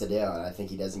needs to do, and I think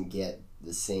he doesn't get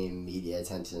the same media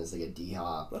attention as like a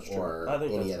D-Hop or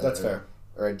any other. That's fair.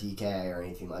 Or a DK or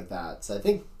anything like that. So I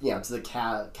think to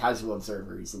the casual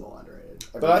observer, he's a little underrated.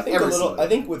 But I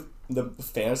think with the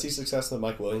fantasy success that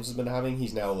Mike Williams has been having,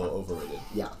 he's now a little overrated.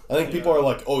 Yeah. I think people are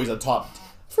like, he's a top.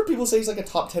 I've heard people say he's like a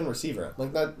top 10 receiver.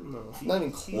 Like that. No, not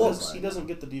even close. He doesn't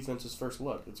get the defense's first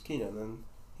look. It's Keenan, and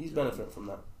he's benefiting from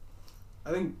that.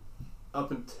 I think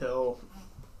up until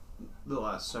the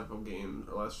last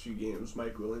few games,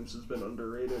 Mike Williams has been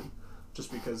underrated,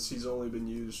 just because he's only been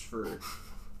used for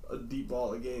a deep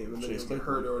ball a game, and then he'll get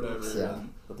hurt or whatever. Yeah.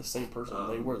 But the same person.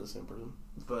 They were the same person.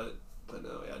 But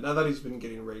no, yeah. Now that he's been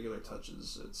getting regular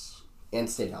touches, and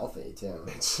stayed healthy too.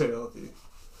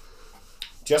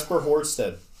 Jesper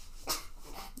Horsted.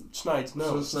 Schneid's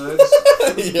no.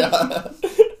 Yeah.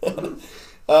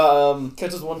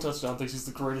 Catches one touchdown. Thinks he's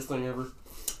the greatest thing ever.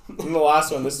 And the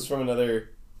last one. This is from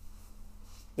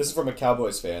a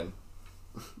Cowboys fan.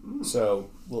 So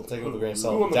we'll take it with a grain of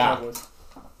salt. Dak. Cowboys?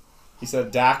 He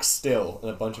said Dak still and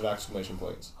a bunch of exclamation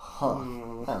points. Huh. I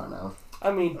don't know.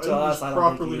 I mean, to us, I don't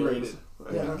properly think he rated. is.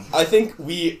 Yeah. I think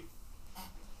we.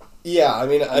 Yeah, I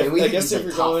mean, I guess if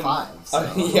you're going, top 5, so.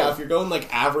 if you're going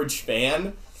like average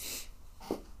fan,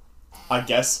 I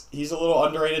guess he's a little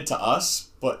underrated to us.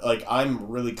 But like, I'm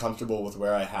really comfortable with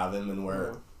where I have him and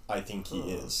where I think he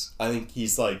is. I think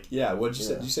he's like, what'd you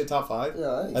say? Did you say top 5?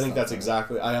 Yeah, I think that's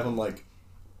exactly. I have him like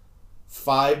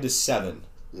 5 to 7.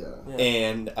 Yeah.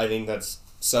 And I think that's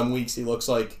some weeks he looks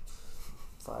like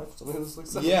 5. Something that looks like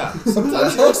 7. Yeah.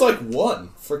 Sometimes he looks like 1.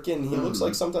 Freaking, he looks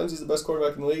like sometimes he's the best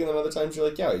quarterback in the league, and then other times you're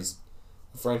like, he's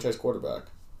a franchise quarterback.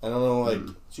 I don't know, like.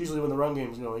 It's usually when the run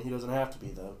game's going, he doesn't have to be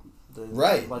the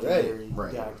legendary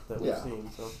guy that we've seen.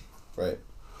 So. Right.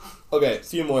 Okay, a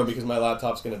few more because my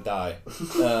laptop's gonna die.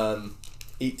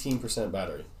 18%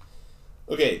 battery.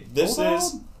 Okay,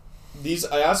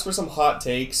 I asked for some hot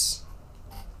takes,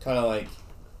 kind of like.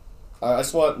 I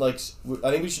just want, I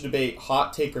think we should debate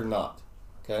hot take or not,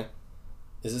 okay?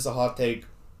 Is this a hot take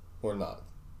or not?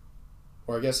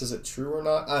 Or I guess, is it true or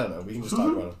not? I don't know. We can just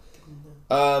talk about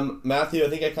it. Matthew, I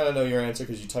think I kind of know your answer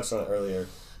because you touched on it earlier.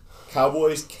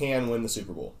 Cowboys can win the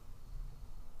Super Bowl.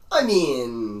 I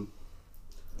mean,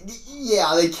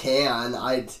 yeah, they can.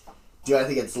 Do I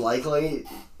think it's likely?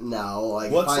 No.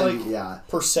 What's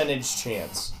percentage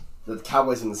chance? The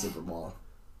Cowboys win the Super Bowl.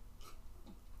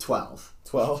 12.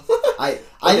 12. I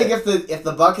think if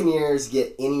the Buccaneers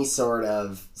get any sort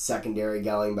of secondary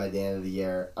going by the end of the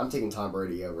year, I'm taking Tom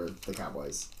Brady over the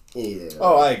Cowboys. I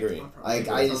agree.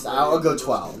 I'll go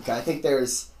 12. Okay? I think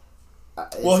there's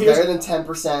better than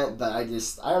 10%, but I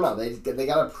don't know. They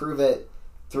got to prove it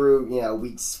through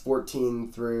weeks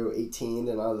 14 through 18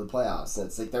 and out of the playoffs. And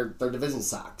it's like their division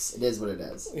sucks. It is what it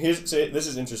is. This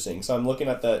is interesting. So I'm looking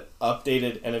at the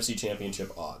updated NFC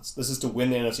Championship odds. This is to win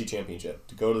the NFC Championship,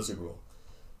 to go to the Super Bowl.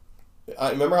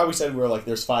 I remember how we said we were like,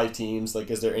 there's 5 teams. Like,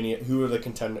 is there any? Who are the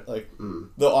contenders? Like,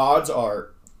 the odds are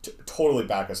totally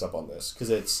back us up on this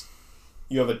because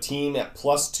you have a team at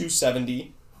plus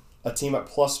 270, a team at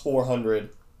plus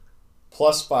 400,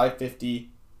 plus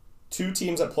 550, 2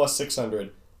 teams at plus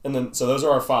 600, and then so those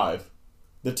are our 5.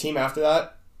 The team after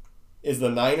that is the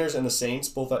Niners and the Saints,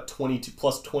 both at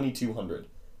plus 2200.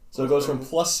 So it goes from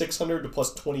plus 600 to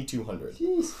plus 2200.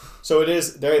 Jeez. So it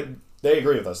is they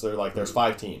agree with us. They're like, there's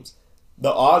 5 teams.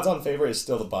 The odds on favorite is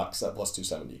still the Bucs at plus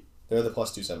 270. They're the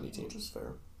plus 270 team. Which is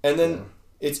fair. And then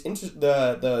it's interesting.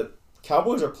 The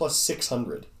Cowboys are plus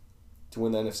 600 to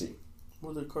win the NFC.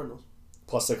 What are the Cardinals?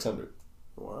 Plus 600.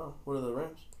 Wow. What are the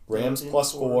Rams? Rams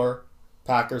plus 4.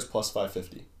 Packers plus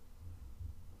 550.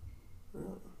 Really?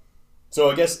 So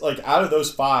I guess like out of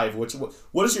those 5,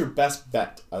 what is your best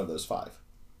bet out of those 5?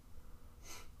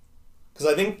 Because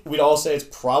I think we'd all say it's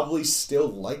probably still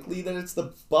likely that it's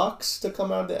the Bucks to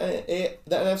come out of the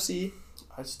NFC.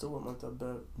 I still wouldn't like that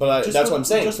bet. But that's what I'm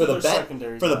saying. For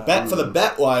the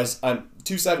bet wise,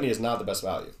 270 is not the best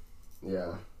value.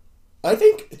 Yeah. I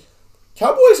think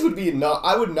Cowboys would be not.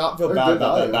 I would not feel They're bad good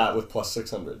about value. that bet with plus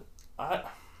 600.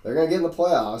 They're gonna get in the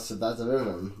playoffs if that's a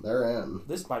division. They're in.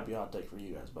 This might be a hot take for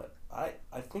you guys, but I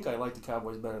think I like the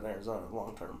Cowboys better than Arizona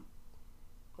long term,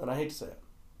 and I hate to say it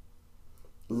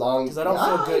because I don't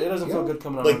feel good. It doesn't feel good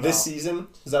coming out like of this mouth. season.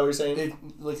 Is that what you're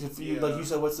saying? Like you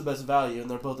said, what's the best value, and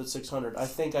they're both at 600. I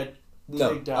think I'd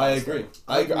take Dallas. I agree.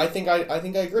 I think I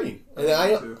agree. And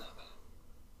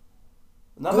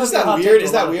Is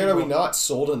that weird? Are we not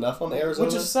sold enough on Arizona?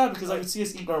 Which is sad because I could see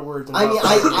us eating our words. I mean,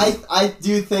 I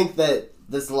do think that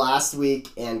this last week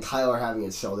and Kyler having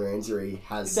his shoulder injury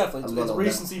has definitely a little it's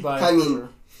recency bias. I mean,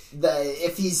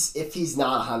 if he's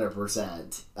not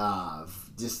 100%,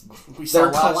 they're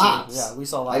collapsed. Yeah, we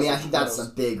saw last. I mean, I think that's a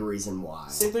big reason why.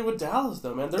 Same thing with Dallas,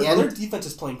 though, man. Their defense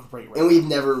is playing great right now. And we've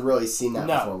never really seen that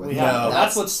before. We haven't.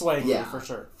 That's what's swaying me for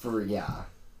sure.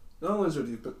 Not only is their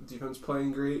defense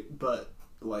playing great, but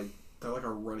like they're like a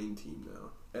running team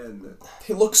now, and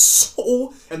they look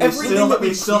so. And they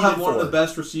still have one of the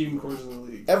best receiving corps in the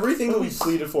league. Everything that we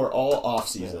pleaded for all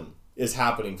offseason is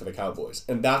happening for the Cowboys,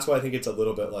 and that's why I think it's a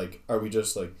little bit like, are we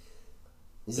just like,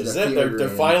 this is it? They're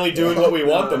finally doing what we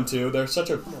want them to. They're such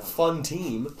a fun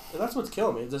team. And that's what's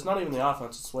killing me. It's not even the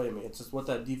offense that's swaying me. It's just what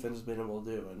that defense has been able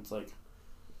to do, and it's like,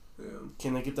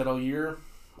 can they get that all year?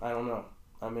 I don't know.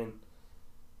 I mean.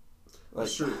 Like,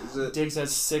 Diggs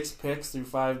has 6 picks through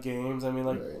 5 games. I mean,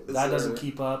 that doesn't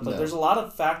keep up. Like, there's a lot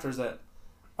of factors that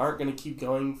aren't going to keep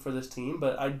going for this team,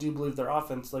 but I do believe their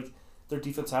offense, like, their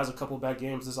defense has a couple bad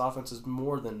games. This offense is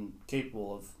more than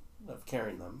capable of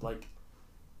carrying them. Like,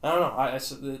 I don't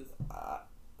know.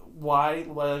 Why?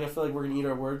 Like, I feel like we're going to eat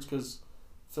our words because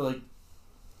I feel like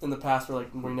in the past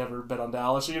we never bet on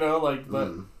Dallas,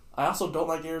 but I also don't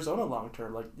like Arizona long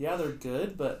term. Like, yeah, they're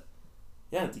good, but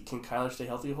yeah, can Kyler stay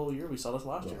healthy a whole year? We saw this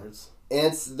last year.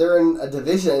 They're in a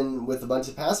division with a bunch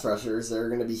of pass rushers that are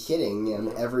going to be hitting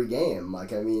in every game.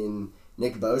 Like, I mean,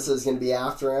 Nick Bosa is going to be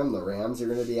after him. The Rams are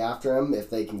going to be after him if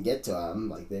they can get to him.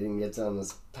 Like, they didn't get to him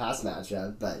this past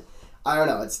matchup. But, I don't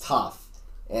know. It's tough.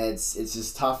 And it's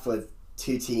just tough with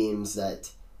 2 teams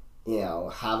that,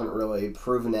 haven't really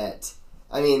proven it.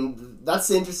 I mean, that's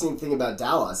the interesting thing about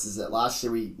Dallas is that last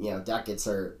year Dak gets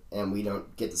hurt and we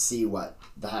don't get to see what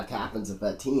the heck happens with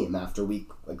that team after week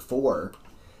 4.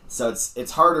 So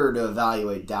it's harder to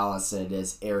evaluate Dallas than it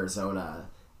is Arizona.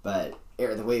 But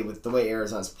the way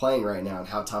Arizona's playing right now and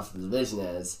how tough the division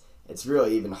is, it's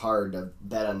really even hard to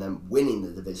bet on them winning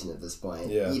the division at this point,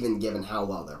 even given how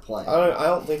well they're playing. I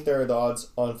don't think they're the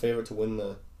odds-on favorite to win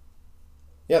the.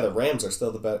 Yeah, the Rams are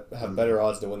still have better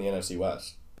odds to win the NFC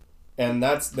West. And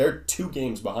they're 2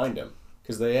 games behind them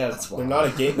because they're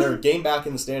a game back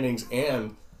in the standings,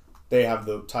 and they have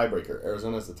the tiebreaker.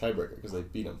 Arizona's the tiebreaker because they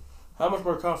beat them. How much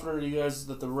more confident are you guys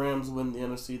that the Rams win the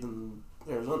NFC than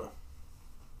Arizona?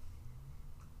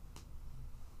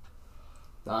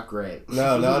 Not great.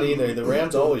 No, not either. The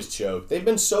Rams always choke. They've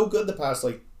been so good the past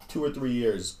 2 or 3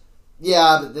 years.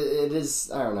 Yeah, but it is.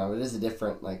 I don't know. It is a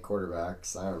different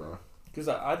quarterbacks. I don't know. Because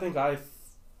I think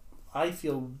I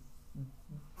feel.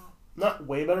 Not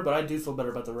way better, but I do feel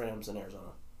better about the Rams than Arizona.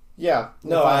 Yeah,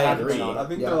 no, I agree. I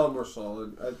think they're a lot more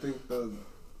solid. I think the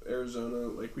Arizona,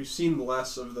 we've seen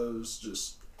less of those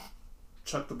just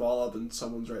chuck the ball up and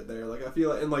someone's right there. I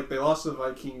feel and they lost to the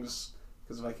Vikings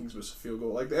because the Vikings missed a field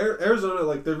goal.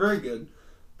 Arizona, they're very good,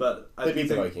 but they beat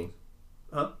the Vikings.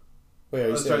 Huh? Wait, are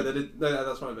you sorry, they did.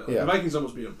 That's what I meant. Yeah. The Vikings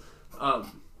almost beat them.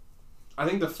 I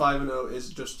think the 5-0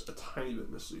 is just a tiny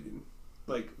bit misleading.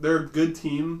 They're a good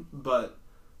team, but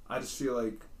I just feel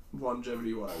like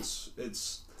longevity-wise,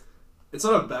 it's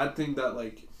not a bad thing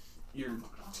that your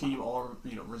team all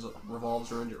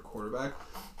revolves around your quarterback,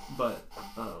 but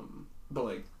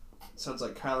it sounds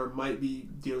like Kyler might be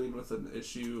dealing with an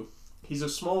issue. He's a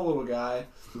small little guy.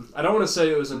 I don't want to say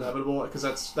it was inevitable because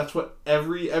that's what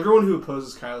everyone who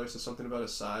opposes Kyler says something about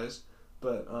his size,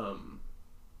 but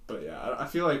yeah, I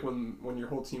feel like when your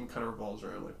whole team kind of revolves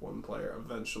around one player,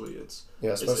 eventually it's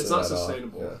not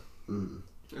sustainable. Yeah. Mm-hmm.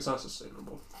 It's not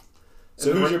sustainable.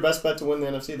 So who's your best bet to win the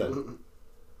NFC then?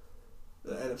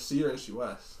 The NFC or NFC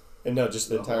West? And no, just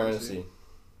the entire NFC.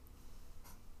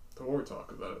 The more we talk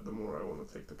about it, the more I want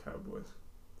to take the Cowboys.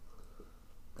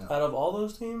 Out of all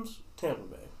those teams, Tampa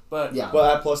Bay. But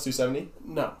well, at plus 270?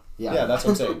 No. Yeah, that's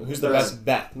what I'm saying. Who's the best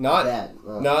bet? Not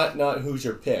who's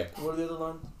your pick. What are the other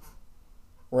lines?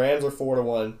 Rams are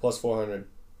 4-1 plus 400.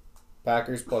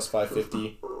 Packers plus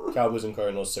 550. Cowboys and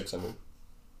Cardinals 600.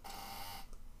 So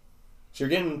you're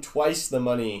getting twice the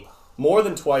money, more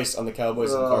than twice on the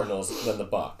Cowboys and Cardinals than the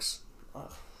Bucs.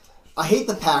 I hate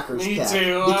the Packers Me pick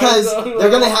too. because they're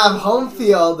going to have home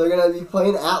field. They're going to be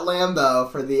playing at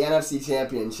Lambeau for the NFC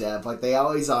Championship like they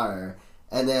always are.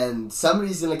 And then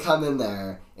somebody's going to come in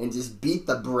there and just beat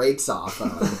the brakes off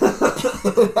them.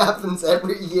 It happens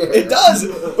every year. It does!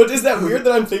 But is that weird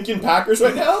that I'm thinking Packers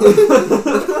right now?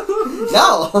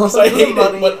 No! Because I hate it,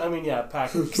 but... I mean, yeah,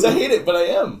 Packers. Because I hate it, but I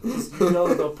am. You know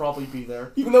that they'll probably be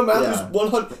there. Even though Matthew's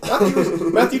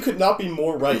 100... Matthew could not be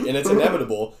more right, and it's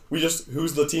inevitable.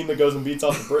 Who's the team that goes and beats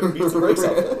the brakes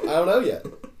off them? I don't know yet.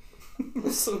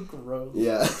 It's so gross.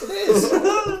 Yeah. It is.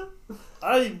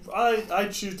 I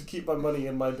choose to keep my money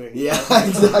in my bank. Yeah,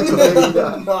 exactly.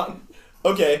 I'm not.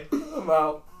 Okay. I'm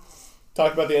out.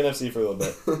 Talk about the NFC for a little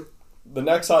bit. The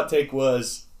next hot take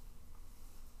was,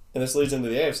 and this leads into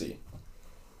the AFC,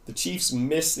 the Chiefs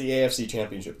missed the AFC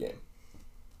Championship game.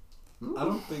 I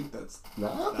don't think that's...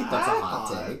 No, I don't think that's a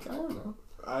hot take. I don't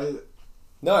know.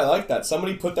 No, I like that.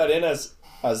 Somebody put that in as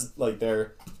like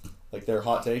their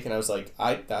hot take, and I was like,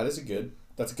 that's a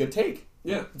good take.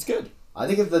 Yeah. It's good. I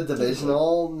think if the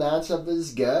divisional matchup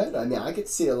is good, I mean, I could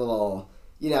see a little...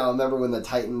 remember when the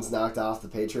Titans knocked off the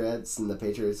Patriots, and the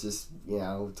Patriots just,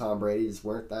 Tom Brady just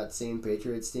weren't that same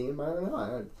Patriots team? I don't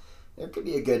know. There could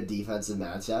be a good defensive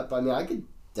matchup. I mean, I could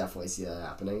definitely see that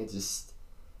happening. It's,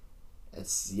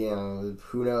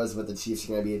 who knows what the Chiefs are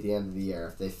going to be at the end of the year.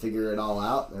 If they figure it all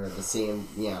out, they're the same,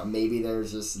 maybe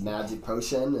there's just magic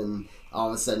potion, and all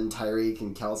of a sudden Tyreek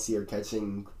and Kelsey are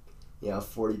catching...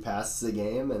 40 passes a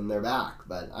game, and they're back.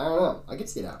 But I don't know. I could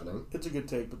see it happening. It's a good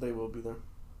take, but they will be there.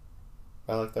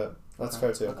 I like that. That's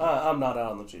fair too. I'm not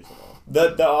out on the Chiefs at all.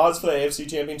 The odds for the AFC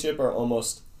Championship are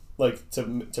almost like to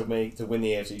win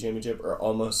the AFC Championship are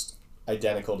almost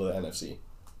identical to the NFC.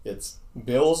 It's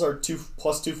Bills are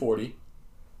plus 240,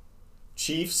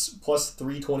 Chiefs plus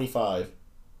 325,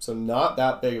 so not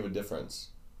that big of a difference.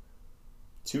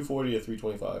 240 to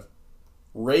 325.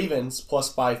 Ravens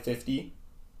plus 550.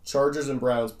 Chargers and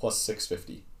Browns plus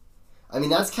 650. I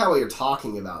mean, that's kind of what you're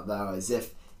talking about, though, is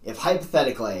if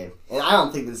hypothetically, and I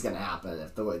don't think this is going to happen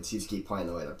if the Chiefs keep playing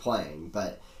the way they're playing,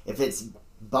 but if it's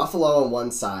Buffalo on one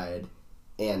side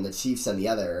and the Chiefs on the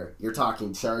other, you're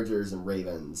talking Chargers and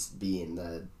Ravens being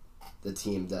the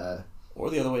team to...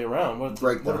 Or the other way around. What if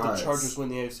the Chargers win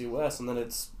the AFC West, and then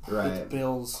it's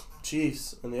Bills,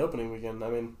 Chiefs in the opening weekend? I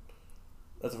mean,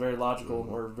 that's very logical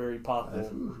or very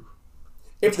possible.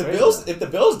 If the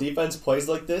Bills defense plays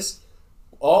like this,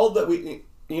 all that we've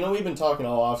been talking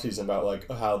all offseason about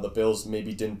like how the Bills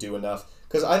maybe didn't do enough,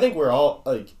 because I think we're all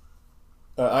like,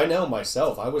 I know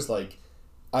myself, I was like,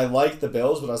 I like the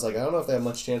Bills, but I was like, I don't know if they have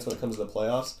much chance when it comes to the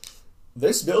playoffs.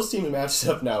 This Bills team matches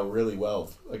up now really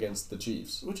well against the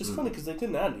Chiefs, which is funny because they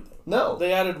didn't add anything. No,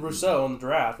 they added Rousseau in the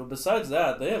draft, but besides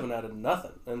that, they haven't added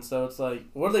nothing. And so it's like,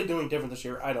 what are they doing different this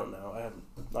year? I don't know. I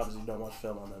obviously don't watch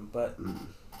film on them, but.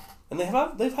 And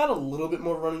they've had a little bit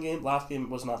more running game. Last game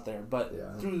was not there, but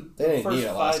through the first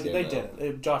 5 games, they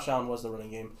didn't. Josh Allen was the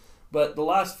running game, but the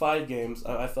last 5 games,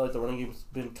 I feel like the running game's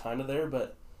been kind of there.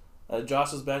 But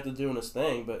Josh is back to doing his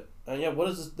thing. But what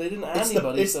is this? They didn't add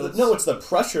anybody. It's the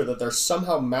pressure that they're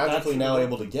somehow magically now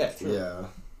able to get. Yeah,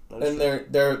 and their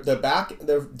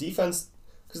defense,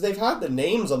 because they've had the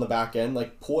names on the back end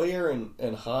like Poyer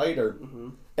and Hyde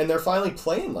and they're finally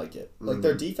playing like it. Like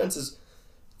their defense is.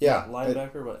 Yeah,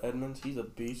 linebacker, Edmonds, he's a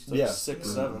beast. He's like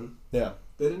 6'7". Yeah,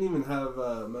 they didn't even have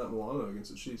Matt Milano against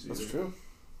the Chiefs either. That's true.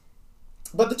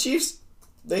 But the Chiefs,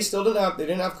 they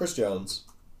didn't have Chris Jones.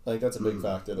 I think that's a big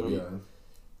factor.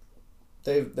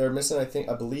 They're missing.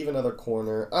 I believe another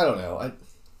corner. I don't know.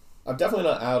 I'm definitely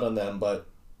not out on them, but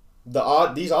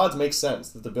these odds make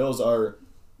sense that the Bills are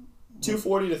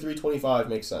 240 to 325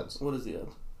 makes sense. What is the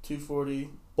odds? 240.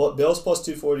 Bills plus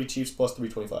 240, Chiefs plus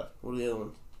 325. What are the other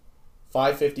ones?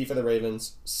 550 for the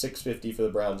Ravens, 650 for the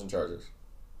Browns and Chargers.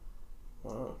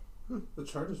 Wow. The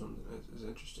Chargers one is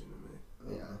interesting to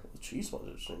me. Yeah. The Chiefs one's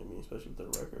interesting to me, especially with their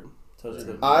record. Tells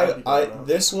you that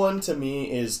this one to me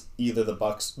is either the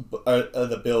Bucks,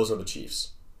 the Bills, or the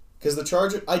Chiefs, because the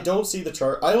Chargers. I don't see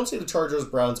the Chargers,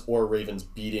 Browns, or Ravens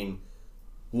beating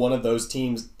one of those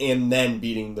teams and then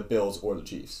beating the Bills or the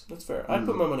Chiefs. That's fair. I'd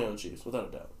put my money on the Chiefs, without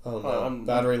a doubt. Oh, no.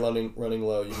 Battery running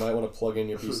low. You might want to plug in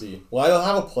your PC. Well, I don't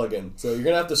have a plug-in, so you're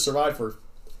going to have to survive for...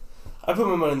 I put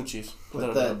my money on the Chiefs, without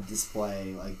a doubt. Put the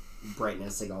display,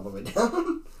 brightness, all the way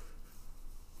down.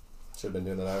 Should have been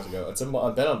doing that hours ago.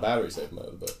 I've been on battery safe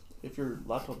mode, but... If your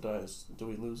laptop dies, do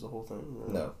we lose the whole thing?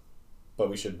 Or? No. But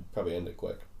we should probably end it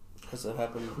quick. Has that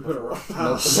happened We better before? rough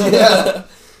house. Yeah.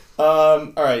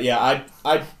 All right, yeah,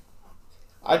 I'd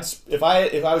if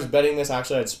I was betting this,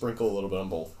 actually, I'd sprinkle a little bit on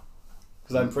both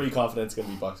because I'm pretty confident it's gonna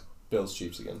be Bills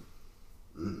Chiefs again.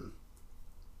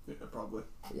 Yeah, probably.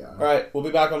 Yeah. All right, we'll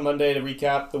be back on Monday to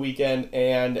recap the weekend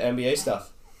and NBA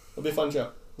stuff. It'll be a fun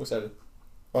show. I'm excited.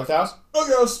 Rock the house? Oh,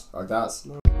 goes. Like that.